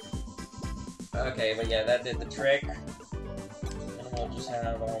 Okay, but yeah, that did the trick. And we'll just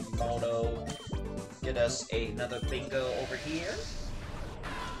have Moto get us another bingo over here.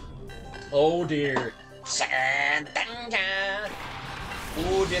 Oh dear.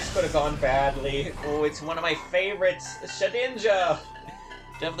 Ooh, this could have gone badly. Oh, it's one of my favorites, Shedinja!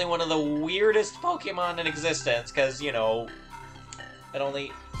 Definitely one of the weirdest Pokemon in existence, because, you know, it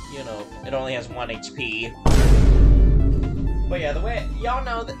only has 1 HP. But yeah, the way, y'all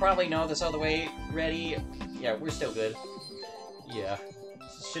know that, probably know this other way. Ready? Yeah, we're still good. Yeah.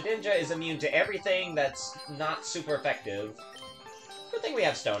 Shedinja is immune to everything that's not super effective. Good thing we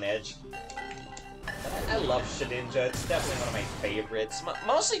have Stone Edge. I love Shedinja, it's definitely one of my favorites.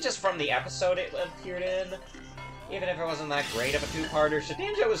 Mostly just from the episode it appeared in. Even if it wasn't that great of a two-parter,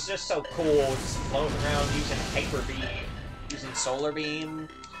 Shedinja was just so cool, just floating around using Hyper Beam, using Solar Beam.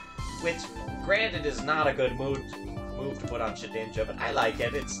 Which, granted, is not a good move to put on Shedinja, but I like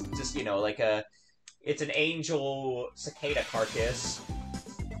it. It's just, you know, like it's an angel cicada carcass.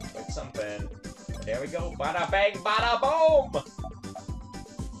 Like something. There we go, bada bang, bada boom!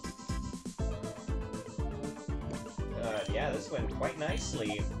 Yeah, this went quite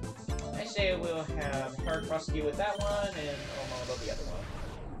nicely. I say we'll have Heracross deal with that one, and Omoto the other one.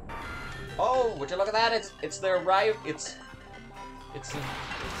 Oh, would you look at that? It's their rival. It's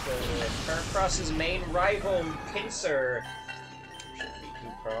Heracross's main rival, Pinsir. Shouldn't be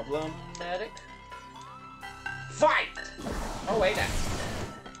too problematic. Fight! Oh wait,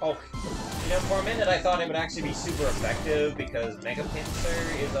 oh, you know, for a minute I thought it would actually be super effective because Mega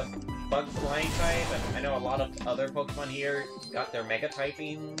Pinsir is a bug flying type, and I know a lot of other Pokemon here got their Mega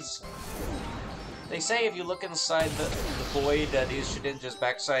typings. They say if you look inside the void that is Shedinja's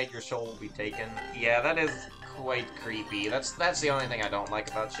backside, your soul will be taken. Yeah, that is quite creepy. That's the only thing I don't like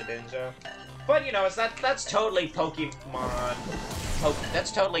about Shedinja. But you know, that's totally Pokemon.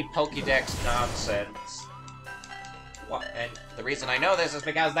 That's totally Pokédex nonsense. And the reason I know this is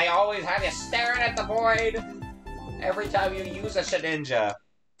because they always have you staring at the void every time you use a Shedinja.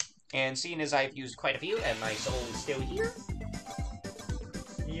 And seeing as I've used quite a few, and my soul is still here,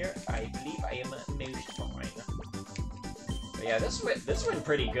 I believe I am most fine. But yeah, this went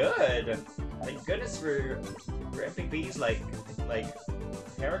pretty good. Thank goodness for FPPs like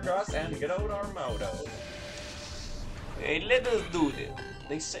Heracross and good old Armado. Hey, let us do this.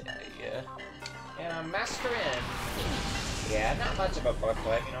 They say, yeah. And Master N. Yeah, not much of a bug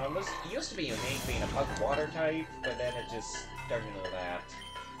type, you know, it used to be unique being a bug water type, but then it just turned into that.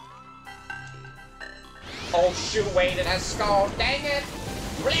 Oh shoot, wait, it has Skull, dang it!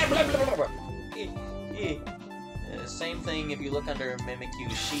 Blah, blah, blah, blah. Same thing if you look under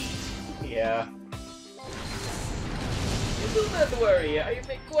Mimikyu's sheet. Yeah. Do not worry, I am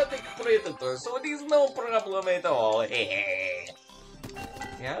aquatic predator, so it is no problem at all.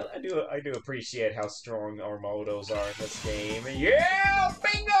 Yeah, I do appreciate how strong Armados are in this game. Yeah!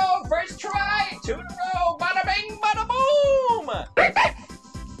 Bingo! First try! 2 in a row! Bada bing, bada boom!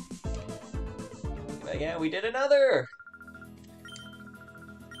 But yeah, we did another!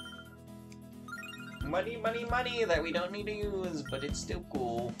 Money, money, money that we don't need to use, but it's still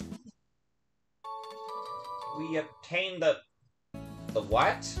cool. We obtained the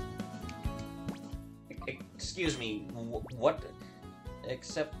what? Excuse me, what?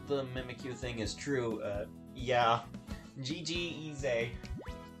 Except the Mimikyu thing is true, yeah. GG easy.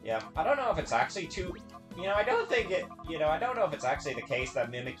 Yeah, I don't know if it's actually too... You know, I don't know if it's actually the case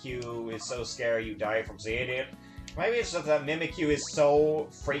that Mimikyu is so scary you die from seeing it. Maybe it's just that Mimikyu is so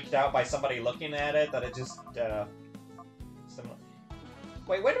freaked out by somebody looking at it that it just,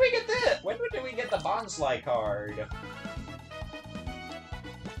 Wait, when do we get this? When did we get the Bonsly card?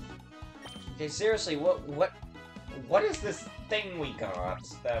 Okay, seriously, what is this thing we got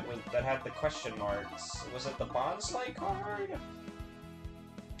that had the question marks? Was it the Bonsly card?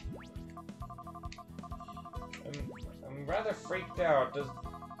 I'm rather freaked out.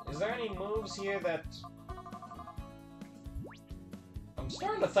 Is there any moves here that... I'm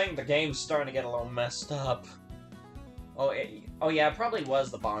starting to think the game's starting to get a little messed up. Oh yeah, it probably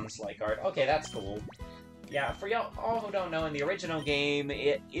was the Bonsly card. Okay, that's cool. Yeah, for y'all all who don't know, in the original game,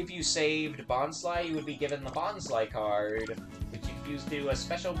 if you saved Bonsly, you would be given the Bonsly card, which you could use to do a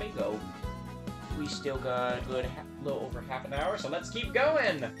special bingo. We still got a good little over half an hour, so let's keep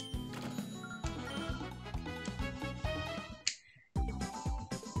going!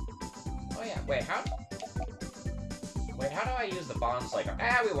 Oh yeah, wait, how do I use the Bonsly card?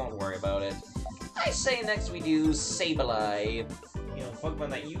 Ah, we won't worry about it. I say next we do Sableye. You know, Pokemon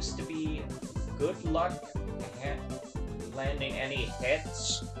that used to be good luck landing any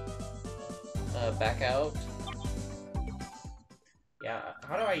hits. Back out. Yeah,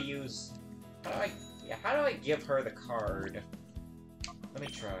 how do I give her the card? Let me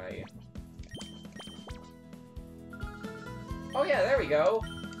try. Oh yeah, there we go!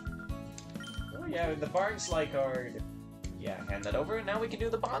 Oh yeah, the Bonsly card. Yeah, hand that over, and now we can do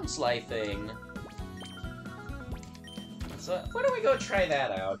the Bonsly thing. So, why don't we go try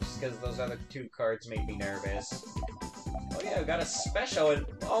that out, just because those other 2 cards make me nervous. Oh yeah, we got a special, and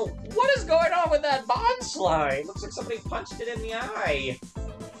oh, what is going on with that Bonsly? Looks like somebody punched it in the eye.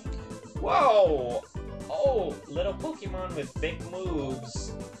 Whoa! Oh, little Pokemon with big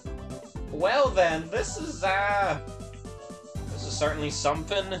moves. Well then, this is certainly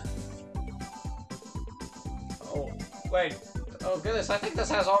something. Oh, wait. Oh goodness, I think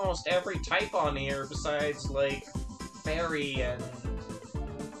this has almost every type on here besides, like, Fairy and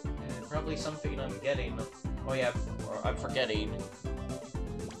probably something I'm getting. Oh yeah, or I'm forgetting.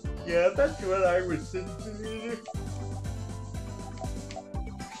 Yeah, that's what I was thinking.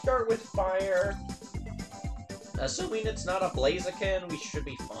 Start with fire. Assuming it's not a Blaziken, we should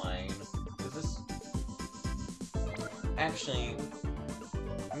be fine. Is this... Actually,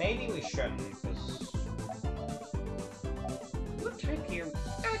 maybe we shouldn't, because... What type here?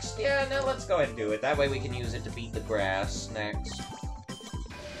 Actually, yeah, no, let's go ahead and do it. That way we can use it to beat the grass next.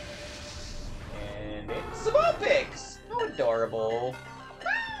 And it's the Vulpix! How adorable.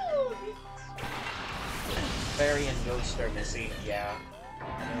 Oh, Fairy and Ghost are missing, yeah.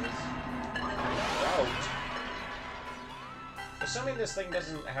 Ouch. Assuming this thing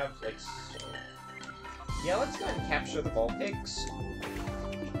doesn't have, like... Yeah, let's go ahead and capture the Vulpix.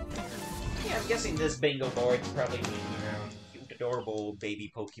 guessing this bingo board's probably cute, adorable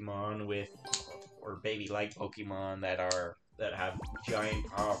baby Pokemon or baby-like Pokemon that have giant,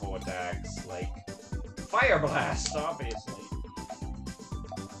 powerful attacks like Fire Blast, obviously.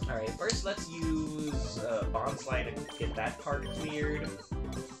 All right, first let's use Bond Slide to get that part cleared.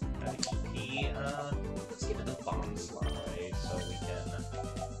 EP. Let's give it the Bond Slide so we can.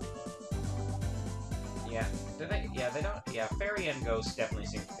 Yeah, they don't. Yeah, Fairy and Ghost definitely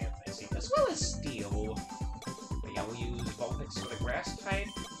seem to be missing, as well as Steel. But yeah, we'll use Vulpix for the Grass type.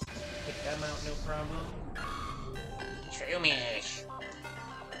 Pick them out, no problem. Shroomish.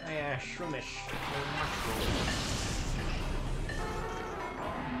 Oh yeah, Shroomish.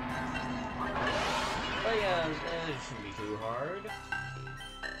 But yeah, it shouldn't be too hard.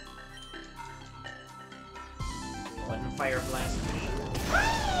 One Fire Blast.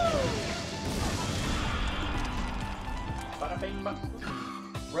 Bada bing ba.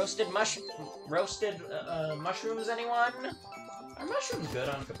 Roasted mushrooms, anyone? Are mushrooms good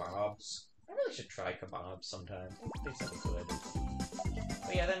on kebabs? I really should try kebabs sometime. They sound good.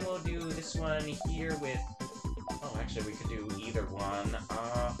 But yeah, then we'll do this one here with... Oh, actually, we could do either one.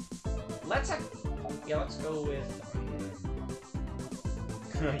 Let's go with...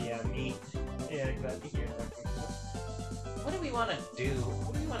 yeah, meat. Yeah, exactly. Here. What do we want to do?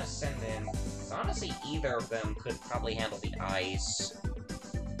 What do we want to send in? 'Cause honestly, either of them could probably handle the ice.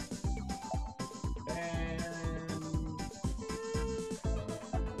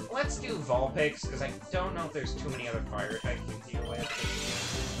 Let's do Vulpix, because I don't know if there's too many other fire types we can deal with.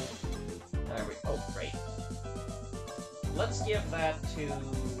 There we go. Oh, great. Let's give that to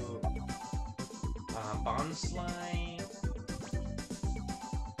Bondslide.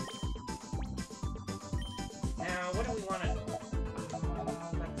 Now, what do we want to...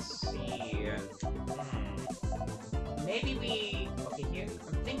 let's see... Maybe we... Okay, here...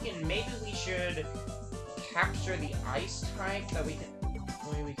 I'm thinking maybe we should capture the ice type that we can...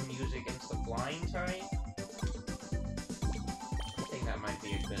 Maybe we can use it against the flying type. I think that might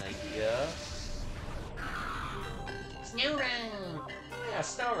be a good idea. Snorunt! Yeah,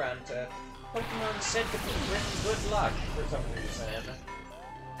 Snorunt. Pokemon said to bring good luck for some reason.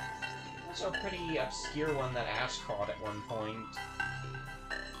 Also a pretty obscure one that Ash caught at one point.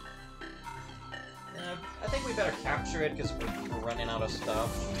 I think we better capture it because we're running out of stuff.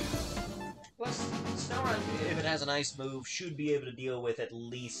 Plus, Snorunt, if it has an ice move, should be able to deal with at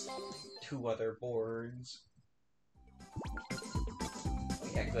least 2 other boards. Oh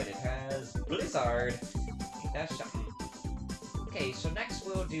yeah, good, it has Blizzard. That's something. Okay, so next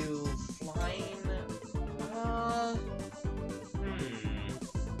we'll do Flying...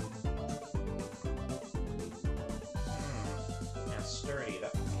 Yeah, Sturdy,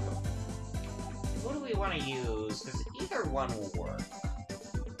 that would be cool. What do we want to use? Because either one will work.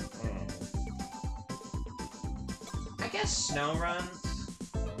 I guess Snorunt.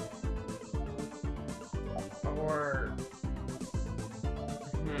 Or...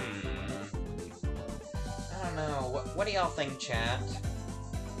 I don't know. What do y'all think, chat?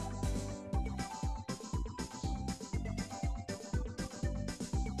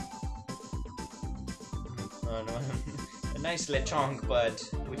 Oh no. A nice Lechonk, but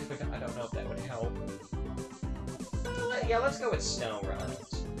I don't know if that would help. Yeah, let's go with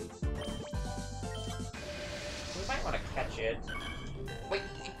Snorunt. We might want to catch it. Wait.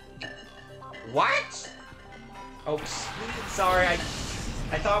 What? Oh, sorry, I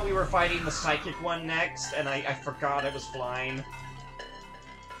thought we were fighting the psychic one next, and I forgot it was flying.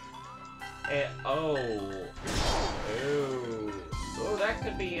 Oh, that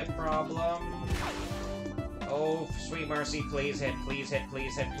could be a problem. Oh, sweet mercy, please hit, please hit,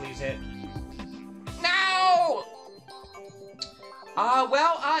 please hit, please hit. No!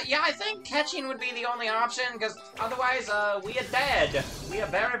 Yeah, I think catching would be the only option, because otherwise, we are dead. We are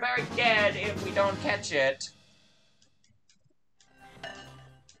very, very dead if we don't catch it.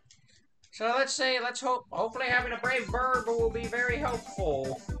 So let's hope, hopefully having a brave bird will be very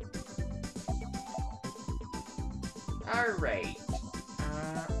helpful. Alright.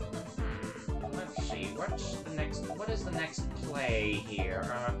 Let's see, what is the next play here?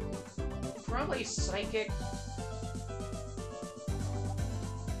 Probably Psychic.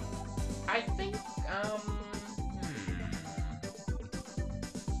 I think,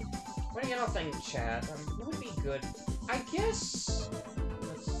 what do y'all think, chat? Who would be good? I guess,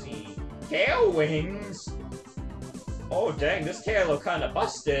 let's see, Gale Wings? Oh dang, this Tailo kinda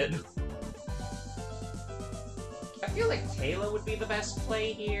busted. I feel like Tailo would be the best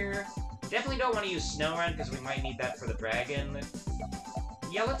play here. Definitely don't want to use Snorunt because we might need that for the dragon.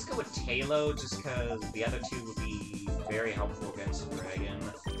 Yeah, let's go with Tailo just because the other two would be very helpful against the dragon.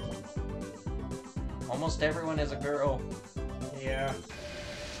 Almost everyone is a girl. Yeah.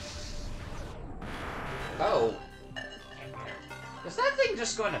 Oh. Is that thing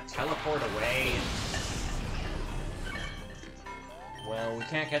just going to teleport away? Well, we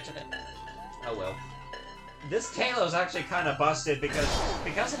can't catch it. Oh well. This Tailow's actually kind of busted because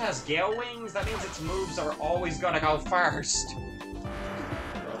it has Gale wings, that means its moves are always gonna go first.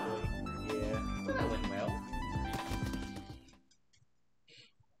 Probably. Yeah. But that went well.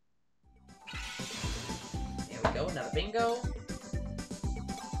 There we go, another bingo.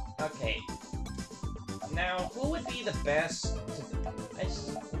 Okay. Now, who would be the best to...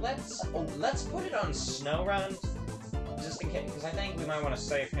 let's put it on Snowrun, just in case, because I think we might want to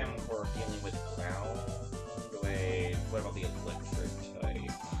save him for dealing with ground. Wait, what about the electric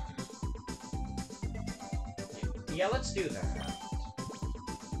type? Yeah, let's do that.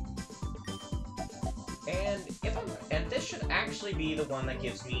 And this should actually be the one that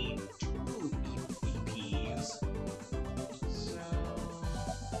gives me 2 EPs. So...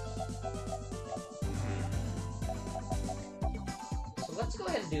 So let's go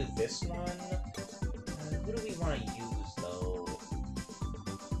ahead and do this one. Who do we want to use, though?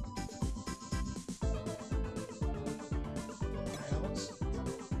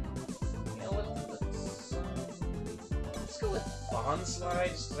 Let's go with Bond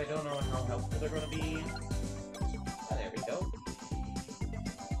Slides, because I don't know how helpful they're going to be. Oh, there we go.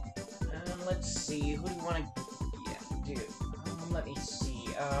 Let's see, who do we want to... Yeah, dude. Let me see,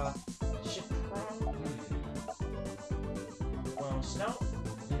 should probably... Well, Snow...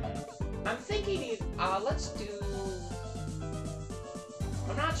 I'm thinking, let's do...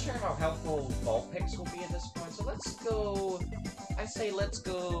 I'm not sure how helpful Vulpix will be at this point, so let's go... I say let's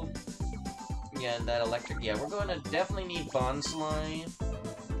go... Yeah, that electric... Yeah, we're going to definitely need Bonsly.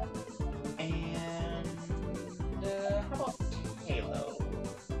 And... how about Tailo?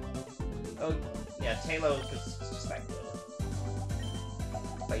 Oh, yeah, Tailo, because it's just that good.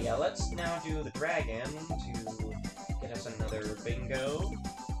 But yeah, let's now do the dragon to get us another bingo.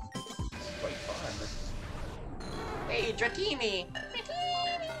 It's quite fun. Hey, Dratini!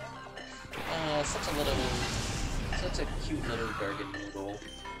 Such a cute little garden noodle.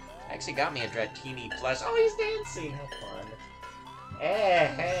 Actually got me a Dratini plush. Oh, he's dancing! How fun.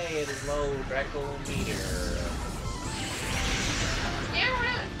 Hey, it is low Draco meter.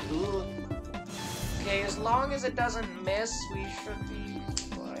 Ooh. Okay, as long as it doesn't miss, we should be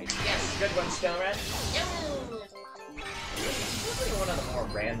fine. Yes, good one, Stelran. This is one of the more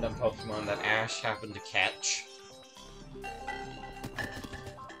random Pokemon that Ash happened to catch.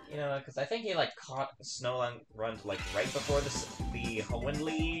 You know, because I think he, like, caught Snowrun, like, right before the Hoenn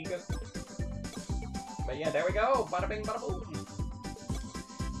League. But yeah, there we go! Bada bing, bada boom!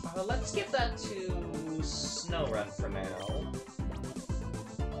 Let's give that to Snowrun for now.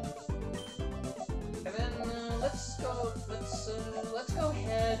 And then, let's go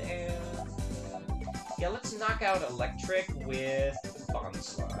ahead and... yeah, let's knock out Electric with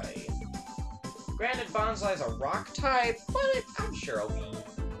Bonsly. Granted, Bonsly is a rock type, but I'm sure it'll be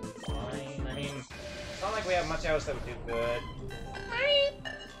fine. I mean, it's not like we have much else that would do good.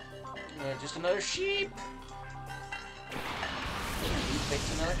 Just another sheep. Fix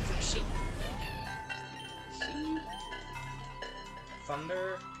another sheep. Sheep.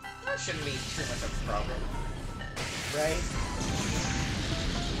 Thunder. That shouldn't be too much of a problem. Right?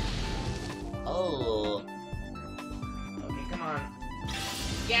 Oh. Okay, come on.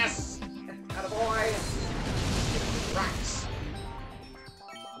 Yes! Attaboy! Rocks!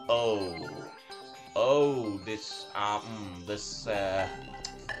 Oh. Oh, this, well,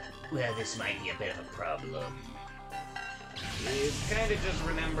 this might be a bit of a problem. We've kind of just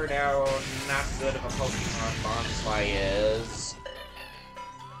remembered how not good of a Pokemon Bonsly is.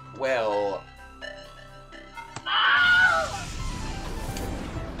 Well...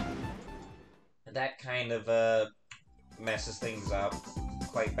 that kind of, messes things up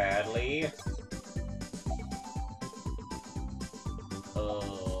quite badly.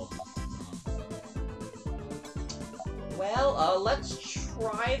 Well, let's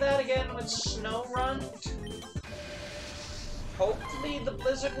try that again with Snowrun. Hopefully the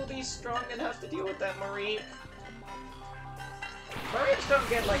Blizzard will be strong enough to deal with that Mareep. Mareeps don't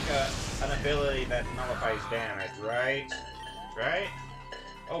get, like, an ability that nullifies damage, right? Right?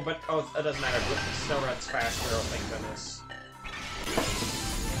 Oh, but, oh, it doesn't matter. Snowrun's faster, oh, thank goodness.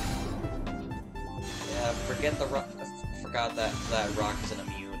 Yeah, forget the rock. Forgot that rock isn't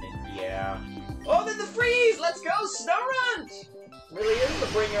immune, and yeah. Oh, then the freeze! Let's go, Snowrun! Really is the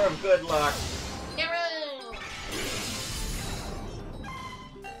bringer of good luck.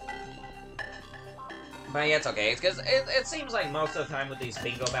 But yeah, it's okay, because it seems like most of the time with these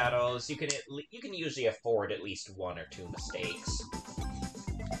bingo battles, you can usually afford at least 1 or 2 mistakes.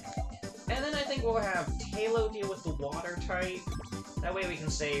 And then I think we'll have Halo deal with the water type. That way we can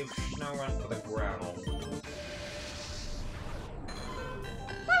save Snowrun for the ground.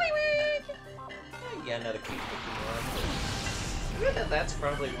 Yeah, another cute Pokemon. I bet that's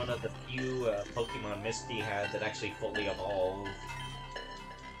probably one of the few Pokemon Misty had that actually fully evolved.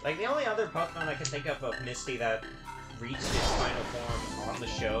 Like, the only other Pokemon I can think of Misty that reached its final form on the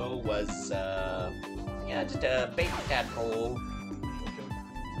show was, yeah, just a baby tadpole.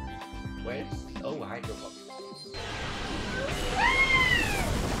 Wait. Oh, Hydro Pokemon.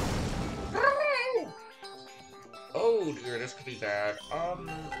 Oh dear, this could be bad.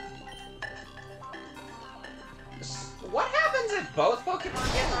 What happens if both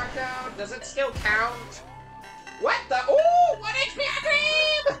Pokemon get knocked out? Does it still count? What the? Ooh, 1 HP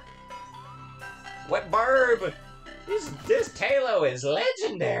cream! What barb? This Talo is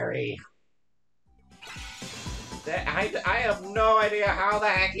legendary. I have no idea how the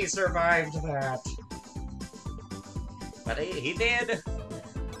heck he survived that. But he did.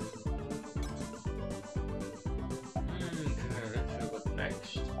 What's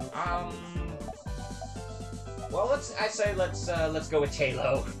next? Well, let's go with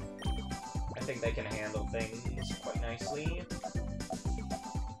Talo. I think they can handle things quite nicely.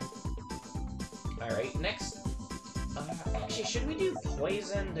 Alright, next. Actually, should we do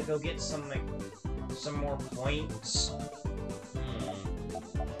Poison to go get some more points?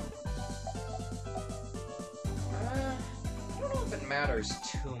 I don't know if it matters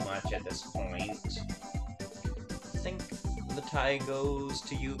too much at this point. I think the tie goes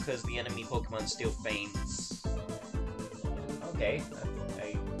to you because the enemy Pokemon still faints. Okay.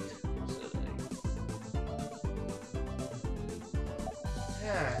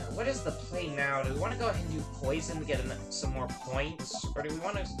 What is the play now? Do we want to go ahead and do Poison to get some more points? Or do we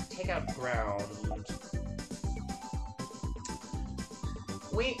want to take out Ground?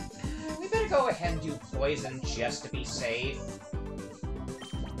 We better go ahead and do Poison just to be safe.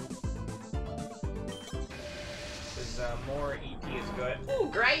 Because more EP is good.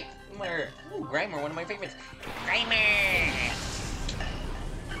 Ooh, Grimer! Ooh, Grimer, one of my favorites. Grimer!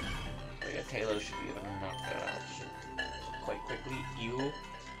 Yeah, Taylor should be able to knock that out quite quickly. You.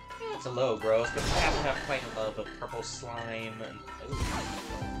 Yeah, it's a low growth, but we happen to have quite a love of purple slime. And,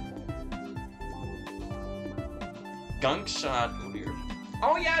 Gunk Shot. Oh dear.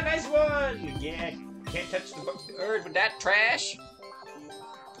 Oh yeah, nice one! Yeah, can't touch the bird with that trash.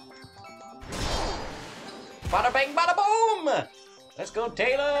 Bada bang, bada boom! Let's go,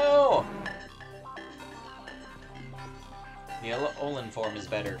 Talo! The Alolan form is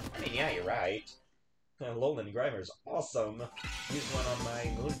better. I mean, yeah, you're right. Alolan Grimer's awesome. Used one on my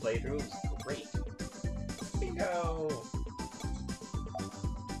Moon playthrough. It was great. Bingo!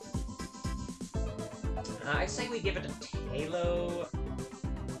 I say we give it to Talo.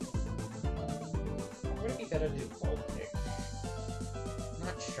 Would it be better to do Vulpix?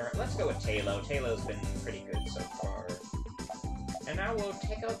 Not sure. Let's go with Talo. Talo's been pretty good so far. And now we'll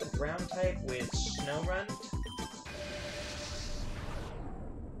take out the ground type with Snowrunt.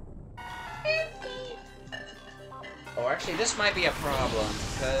 Oh, actually, this might be a problem,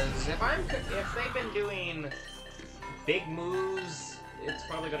 because if they've been doing big moves, it's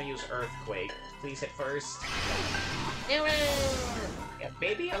probably going to use Earthquake. Please hit first. Yeah,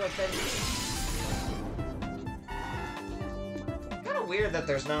 baby elephant. Kind of weird that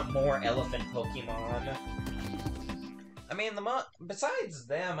there's not more elephant Pokemon. I mean, besides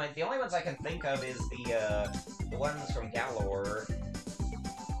them, the only ones I can think of is the ones from Galore.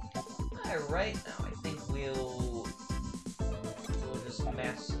 Alright, now I think we'll just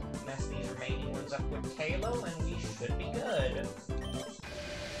mess these remaining ones up with Halo, and we should be good.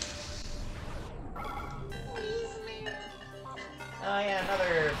 Oh yeah,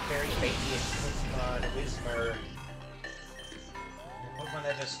 another very babyish Pokemon, Whismur. A Pokemon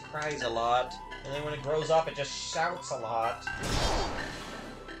that just cries a lot, and then when it grows up, it just shouts a lot.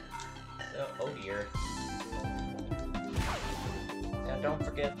 Oh dear. And don't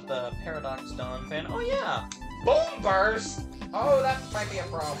forget the Paradox Dawn fan. Oh yeah! Boom Burst! Oh, that might be a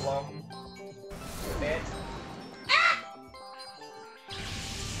problem. A bit. Ah!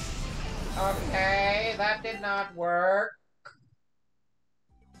 Okay, that did not work.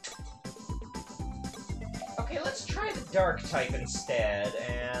 Okay, let's try the Dark type instead,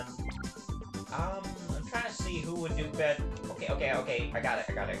 and I'm trying to see who would do better. Okay, I got it.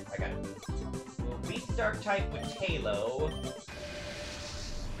 We'll beat the Dark type with Halo.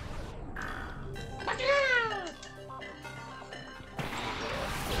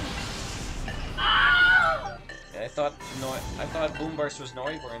 thought Boomburst was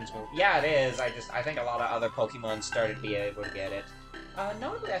Noivern's move. Yeah, it is. I think a lot of other Pokemon started to be able to get it.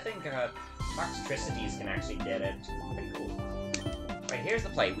 Notably, I think Toxtricities can actually get it. Pretty cool. Right, here's the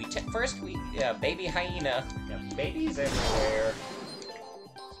play. Baby Hyena. Yeah, babies everywhere.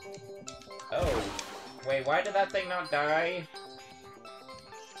 Oh. Wait, why did that thing not die?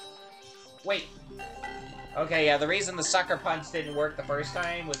 Wait. Okay, yeah, the reason the Sucker Punch didn't work the first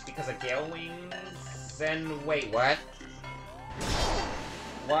time was because of Gale Wings. And wait, what?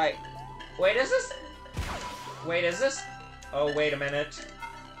 Why? Wait, is this? Wait, is this? Oh, wait a minute.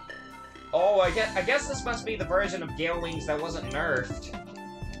 Oh, I guess this must be the version of Gale Wings that wasn't nerfed.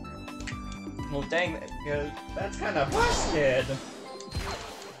 Well, dang, that's kind of busted.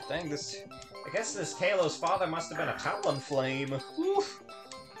 Dang, this... I guess this Kalo's father must have been a Talonflame. Oof.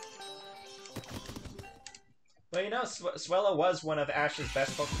 Well, you know, Swellow was one of Ash's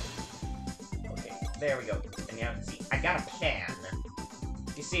best Pokemon. Okay, there we go. And now, see, I got a plan.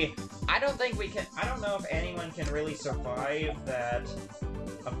 You see, I don't know if anyone can really survive a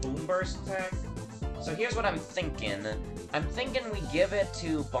Boomburst attack. So here's what I'm thinking. I'm thinking we give it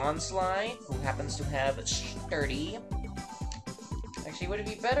to Bonsly, who happens to have Sturdy. Actually, would it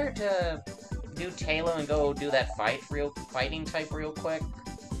be better to do Tailo and go do that fighting type real quick?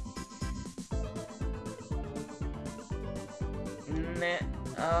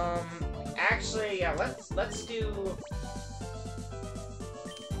 Actually, yeah, let's do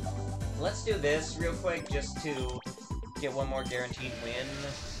this real quick just to get one more guaranteed win.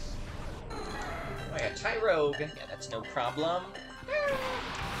 Oh yeah, Tyrogue. Yeah, that's no problem.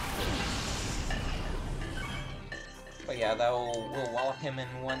 But yeah, we'll wallop him in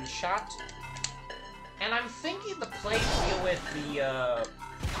one shot. And I'm thinking the play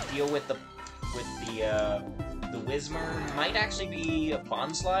deal with the Whismur might actually be a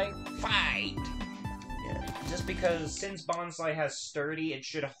Bonsly fight. Yeah, just because since Bonsly has Sturdy, it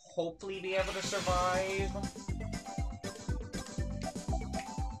should hopefully be able to survive.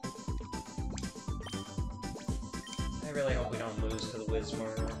 I really hope we don't lose to the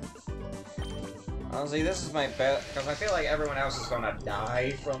Whismur. Honestly, this is my bet, because I feel like everyone else is gonna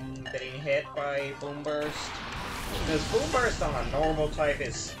die from getting hit by Boomburst. Because Boomburst on a normal type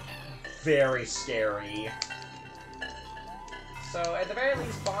is very scary. So, at the very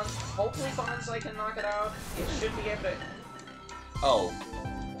least, hopefully Bonsly can knock it out. It should be able to... Oh.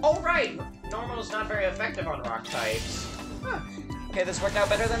 Oh, right! Normal's not very effective on rock types. Huh. Okay, this worked out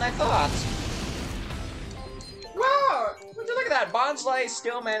better than I thought. Wow! Would you look at that? Bonsly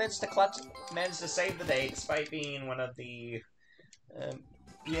still managed to save the day, despite being one of the...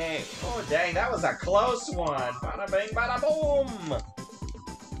 yay. Oh, dang, that was a close one! Bada bing, bada boom!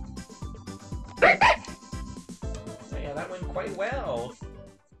 So yeah, that went quite well.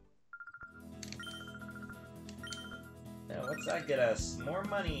 Now, what's that get us? More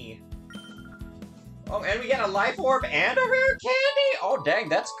money. Oh, and we get a life orb and a rare candy? Oh, dang,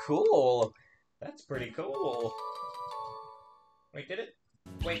 that's cool. That's pretty cool. Wait, did it?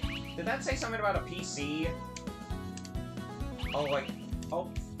 Wait, did that say something about a PC? Oh, like, oh,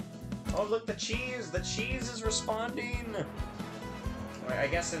 look, the cheese is responding. Wait, I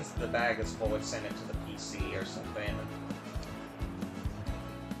guess since the bag is full, it sent it to the PC or something.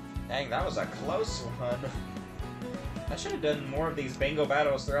 Dang, that was a close one. I should have done more of these bingo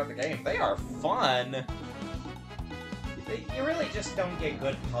battles throughout the game. They are fun. You really just don't get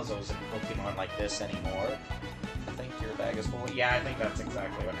good puzzles in Pokemon like this anymore. I think your bag is full. Yeah, I think that's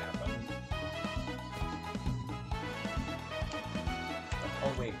exactly what happened.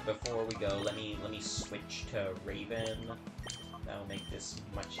 Oh wait, before we go, let me switch to Raven. That'll make this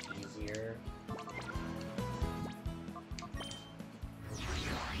much easier.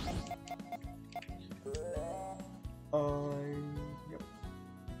 Yep.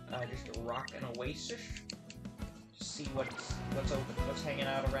 Just rock an oasis. Just see what's hanging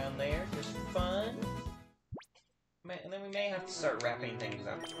out around there. Just fun. And then we may have to start wrapping things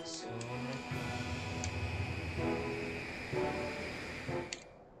up soon.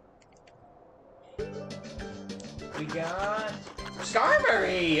 We got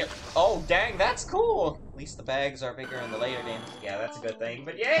Skarmory! Oh, dang, that's cool! At least the bags are bigger in the later games. Yeah, that's a good thing.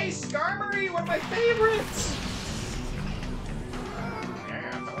 But yay, Skarmory, one of my favorites!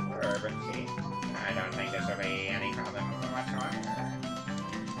 I don't think this will be any problem whatsoever.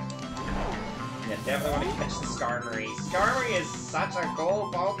 Yeah, definitely want to catch the Skarmory. Skarmory is such a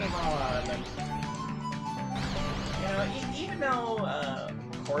cool Pokemon! You know, even though,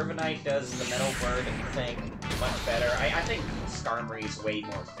 Corviknight does the Metal Bird thing much better, I think Skarmory is way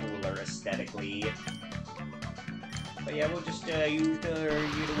more cooler aesthetically. But yeah, we'll just use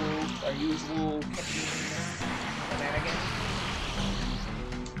our usual catching shenanigans.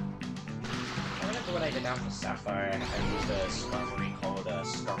 I remember when I did Alpha Sapphire, I used a Skarmory called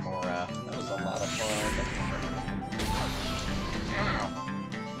Skarmora. That was a lot of fun. Ow!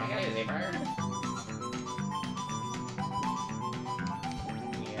 Hey, easy bird.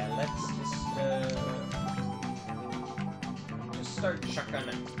 Yeah, let's just start chucking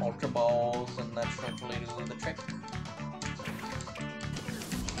Ultra Balls, and that's hopefully the trick.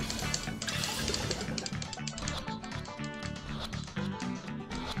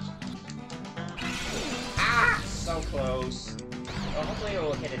 So close. Well, hopefully it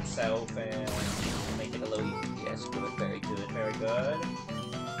will hit itself and make it a little easier. Yes, good. Very good. Very good.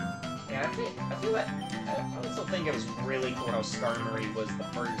 Yeah, I feel that. I also think it was really cool how Skarmory was the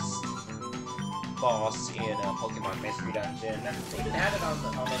first boss in Pokemon Mystery Dungeon. They even had it on the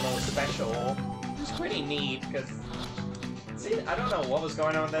little special. It was pretty neat because. See, I don't know what was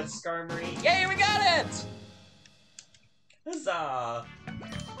going on with that Skarmory. Yay, we got it! Huzzah!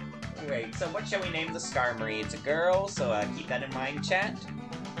 Wait, so what shall we name the Skarmory? It's a girl, so keep that in mind, chat.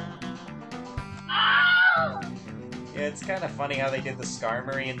 Yeah, it's kind of funny how they did the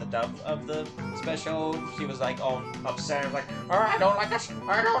Skarmory in the dub of the special. She was like all upset, like, oh, I don't like this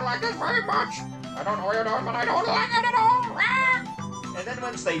very much. I don't know what you're doing, but I don't like it at all. And then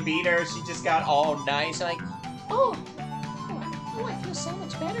once they beat her, she just got all nice, like, oh, I feel so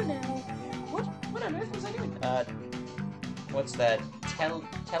much better now. What on earth was I doing? What's that?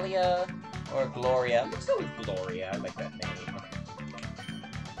 Telia or Gloria? Let's go with Gloria. I like that name.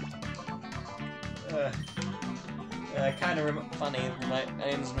 Kind of funny.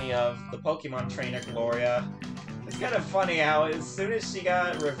 Reminds me of the Pokemon trainer Gloria. It's kind of funny how as soon as she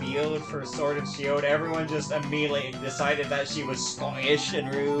got revealed for Sword and Shield, everyone just immediately decided that she was Scottish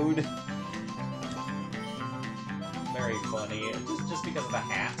and rude. Very funny. Just because of the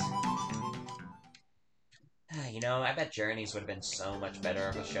hat. You know, I bet Journeys would have been so much better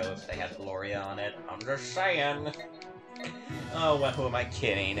of a show if they had Gloria on it. I'm just saying. Oh, well, who am I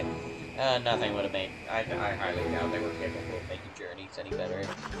kidding? Nothing would have made... I highly doubt they were capable of making Journeys any better.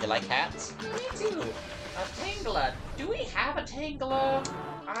 You like hats? Me too. A Tangela. Do we have a Tangela?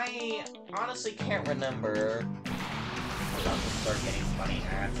 I honestly can't remember. I'm about to start getting funny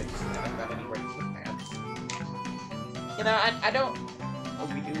hats. I just haven't got anywhere to put hats. You know, I don't... Oh,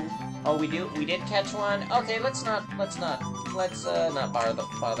 we do? Oh, we do? We did catch one? Okay, let's not bother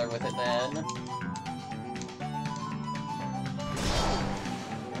with it then.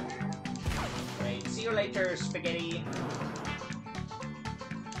 Great, see you later, spaghetti.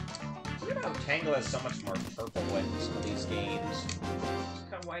 Weird how Tangle has so much more purple in some of these games. It's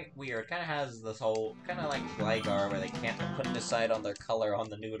kind of weird. Kind of has this whole, kind of like Gligar, where they can't put decide on their color on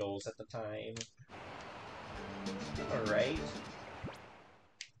the noodles at the time. Alright.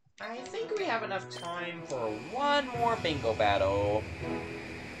 I think we have enough time for one more bingo battle.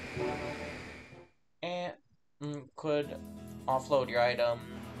 And could offload your item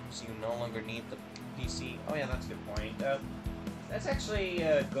so you no longer need the PC. Oh yeah, that's a good point. Let's actually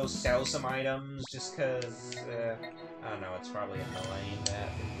go sell some items just because, I don't know, it's probably annoying to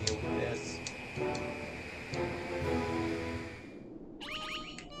have to deal with this.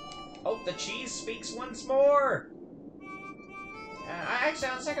 Oh, the cheese speaks once more! Actually,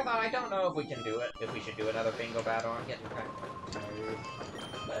 on second thought, I don't know if we can do it. If we should do another bingo battle. I'm getting kind of tired.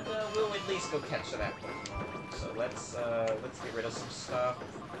 But we'll at least go catch that Pokemon. So let's get rid of some stuff.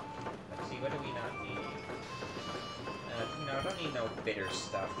 Let's see, what do we not need? No, I don't need no bitter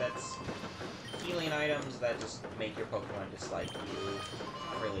stuff. That's healing items that just make your Pokemon dislike you.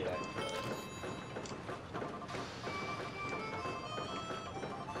 Not really that good.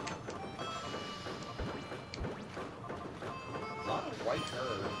 White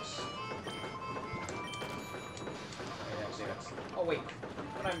herbs. Actually, oh wait,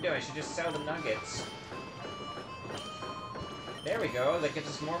 what I'm doing, I should just sell the nuggets. There we go, that gives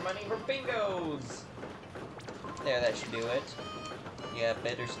us more money for bingos! There, that should do it. Yeah,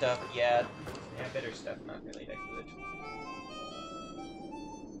 bitter stuff, yeah, bitter stuff, not really that good.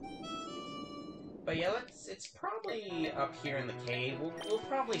 But yeah, it's probably up here in the cave. We'll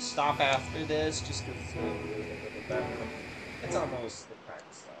probably stop after this, just because it's almost the time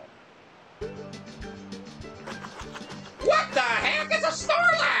stop. What the heck is a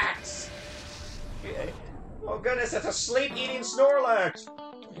Snorlax? Oh goodness, it's a sleep-eating Snorlax!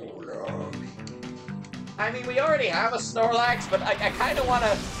 Oh no. I mean, we already have a Snorlax, but I kind of want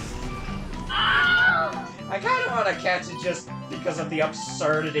to... I kind of want to catch it just because of the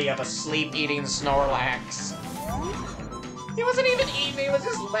absurdity of a sleep-eating Snorlax. He wasn't even eating, he was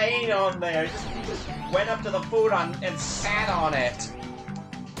just laying on there. He just went up to the food and sat on it.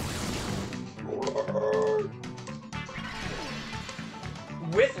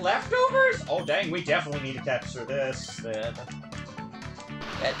 with leftovers? Oh dang, we definitely need to capture this. That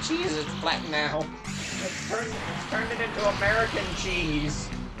cheese is flat now. It's turned it into American cheese.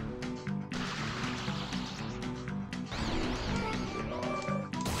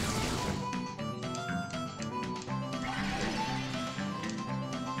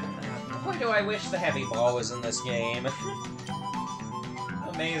 Boy, do I wish the heavy ball was in this game.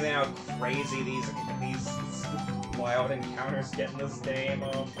 Amazing how crazy these wild encounters get in this game.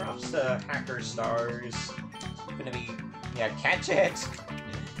 Oh, props to Hacker Stars. Gonna be... yeah, catch it!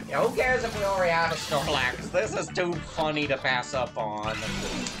 Yeah, who cares if we already have a Snorlax? This is too funny to pass up on.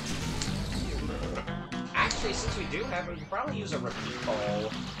 Actually, since we do have it, we could probably use a repeat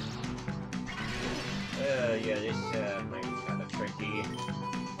ball. Yeah, this might be kind of tricky.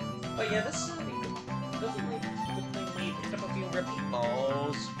 But yeah, this is good thing we picked up a few repeat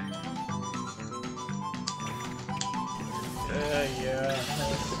balls. Yeah,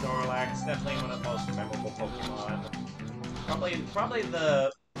 Snorlax, definitely one of the most memorable Pokemon. Probably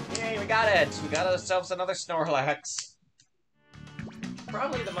the... yay, we got it! We got ourselves another Snorlax.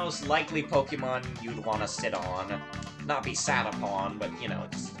 Probably the most likely Pokemon you'd want to sit on. Not be sat upon, but, you know,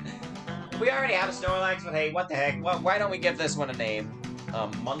 it's... we already have a Snorlax, but hey, what the heck? Well, why don't we give this one a name?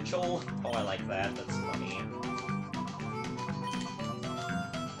 Munchel? Oh, I like that. That's funny.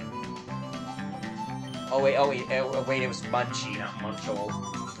 Oh, wait, it was Munchie, not Munchel.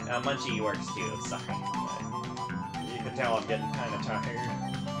 Munchie works too, sorry. You can tell I'm getting kind of tired.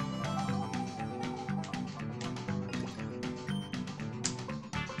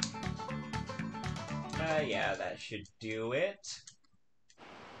 Yeah, that should do it.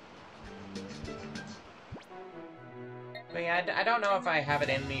 But yeah, I don't know if I have it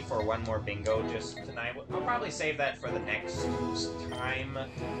in me for one more bingo just tonight. I'll probably save that for the next time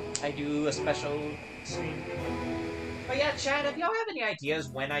I do a special stream. But yeah, chat, if y'all have any ideas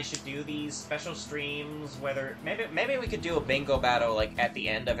when I should do these special streams, whether... maybe we could do a bingo battle, like, at the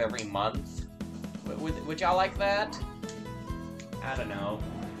end of every month. Would y'all like that? I don't know.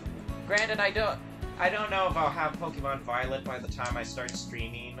 Granted, I don't know if I'll have Pokemon Violet by the time I start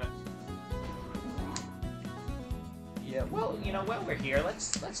streaming. Yeah, well, you know, while we're here,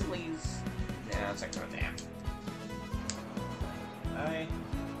 let's please... yeah, let's take a nap.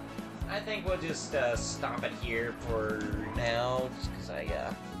 I think we'll just stop it here for now, just because I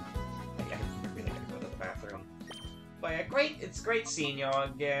really gotta go to the bathroom. But yeah, it's great seeing y'all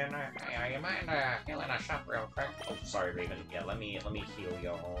again. You mind healing us up real quick? Oh, sorry, Raven. Yeah, let me heal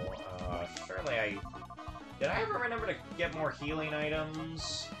y'all. Surely did I ever remember to get more healing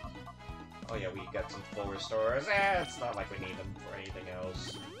items? Oh yeah, we got some full restores. It's not like we need them for anything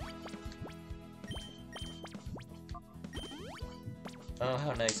else. Oh,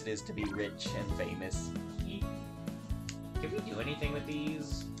 how nice it is to be rich and famous. Did we do anything with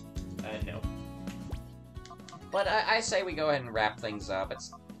these? No. But I say we go ahead and wrap things up.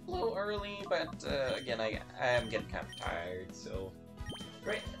 It's a little early, but again, I am getting kind of tired, so...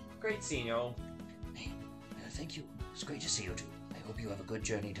 Great seeing y'all. Hey, thank you. It's great to see you too. I hope you have a good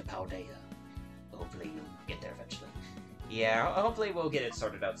journey to Paldea. Hopefully you'll get there eventually. Yeah, hopefully we'll get it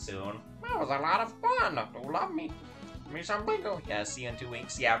sorted out soon. That was a lot of fun. Love me some bingo. Yeah, see you in 2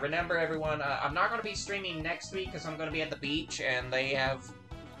 weeks. Yeah, remember everyone, I'm not going to be streaming next week because I'm going to be at the beach and they have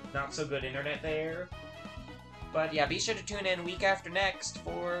not so good internet there. But yeah, be sure to tune in week after next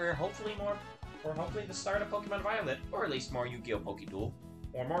for hopefully the start of Pokemon Violet, or at least more Yu-Gi-Oh! Pokéduel,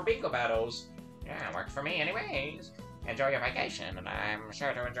 or more bingo battles. Yeah, worked for me anyways. Enjoy your vacation, and I'm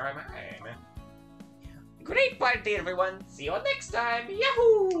sure to enjoy mine. Great party, everyone! See you all next time!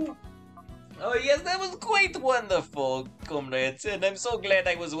 Yahoo! Oh yes, that was quite wonderful, comrades, and I'm so glad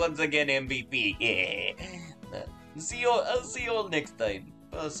I was once again MVP. Yeah. I'll see you all next time.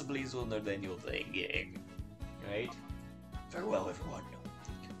 Possibly sooner than you think. Right? Farewell, everyone.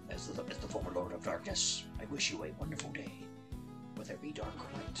 As the former Lord of Darkness, I wish you a wonderful day, whether it be dark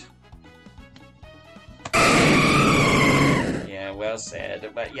or light. Yeah, well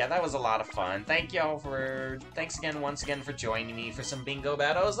said. But yeah, that was a lot of fun. Thanks again, once again, for joining me for some bingo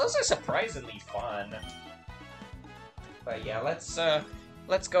battles. Those are surprisingly fun. But yeah, let's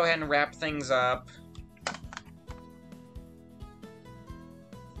go ahead and wrap things up.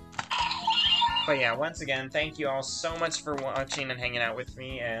 But yeah, once again, thank you all so much for watching and hanging out with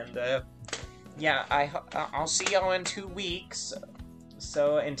me. And yeah, I'll see y'all in 2 weeks.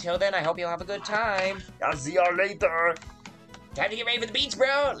 So until then, I hope you'll have a good time. I'll see y'all later. Time to get ready for the beach,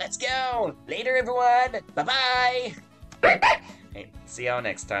 bro! Let's go! Later, everyone! Bye-bye! Hey, see y'all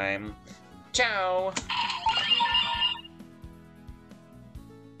next time. Ciao!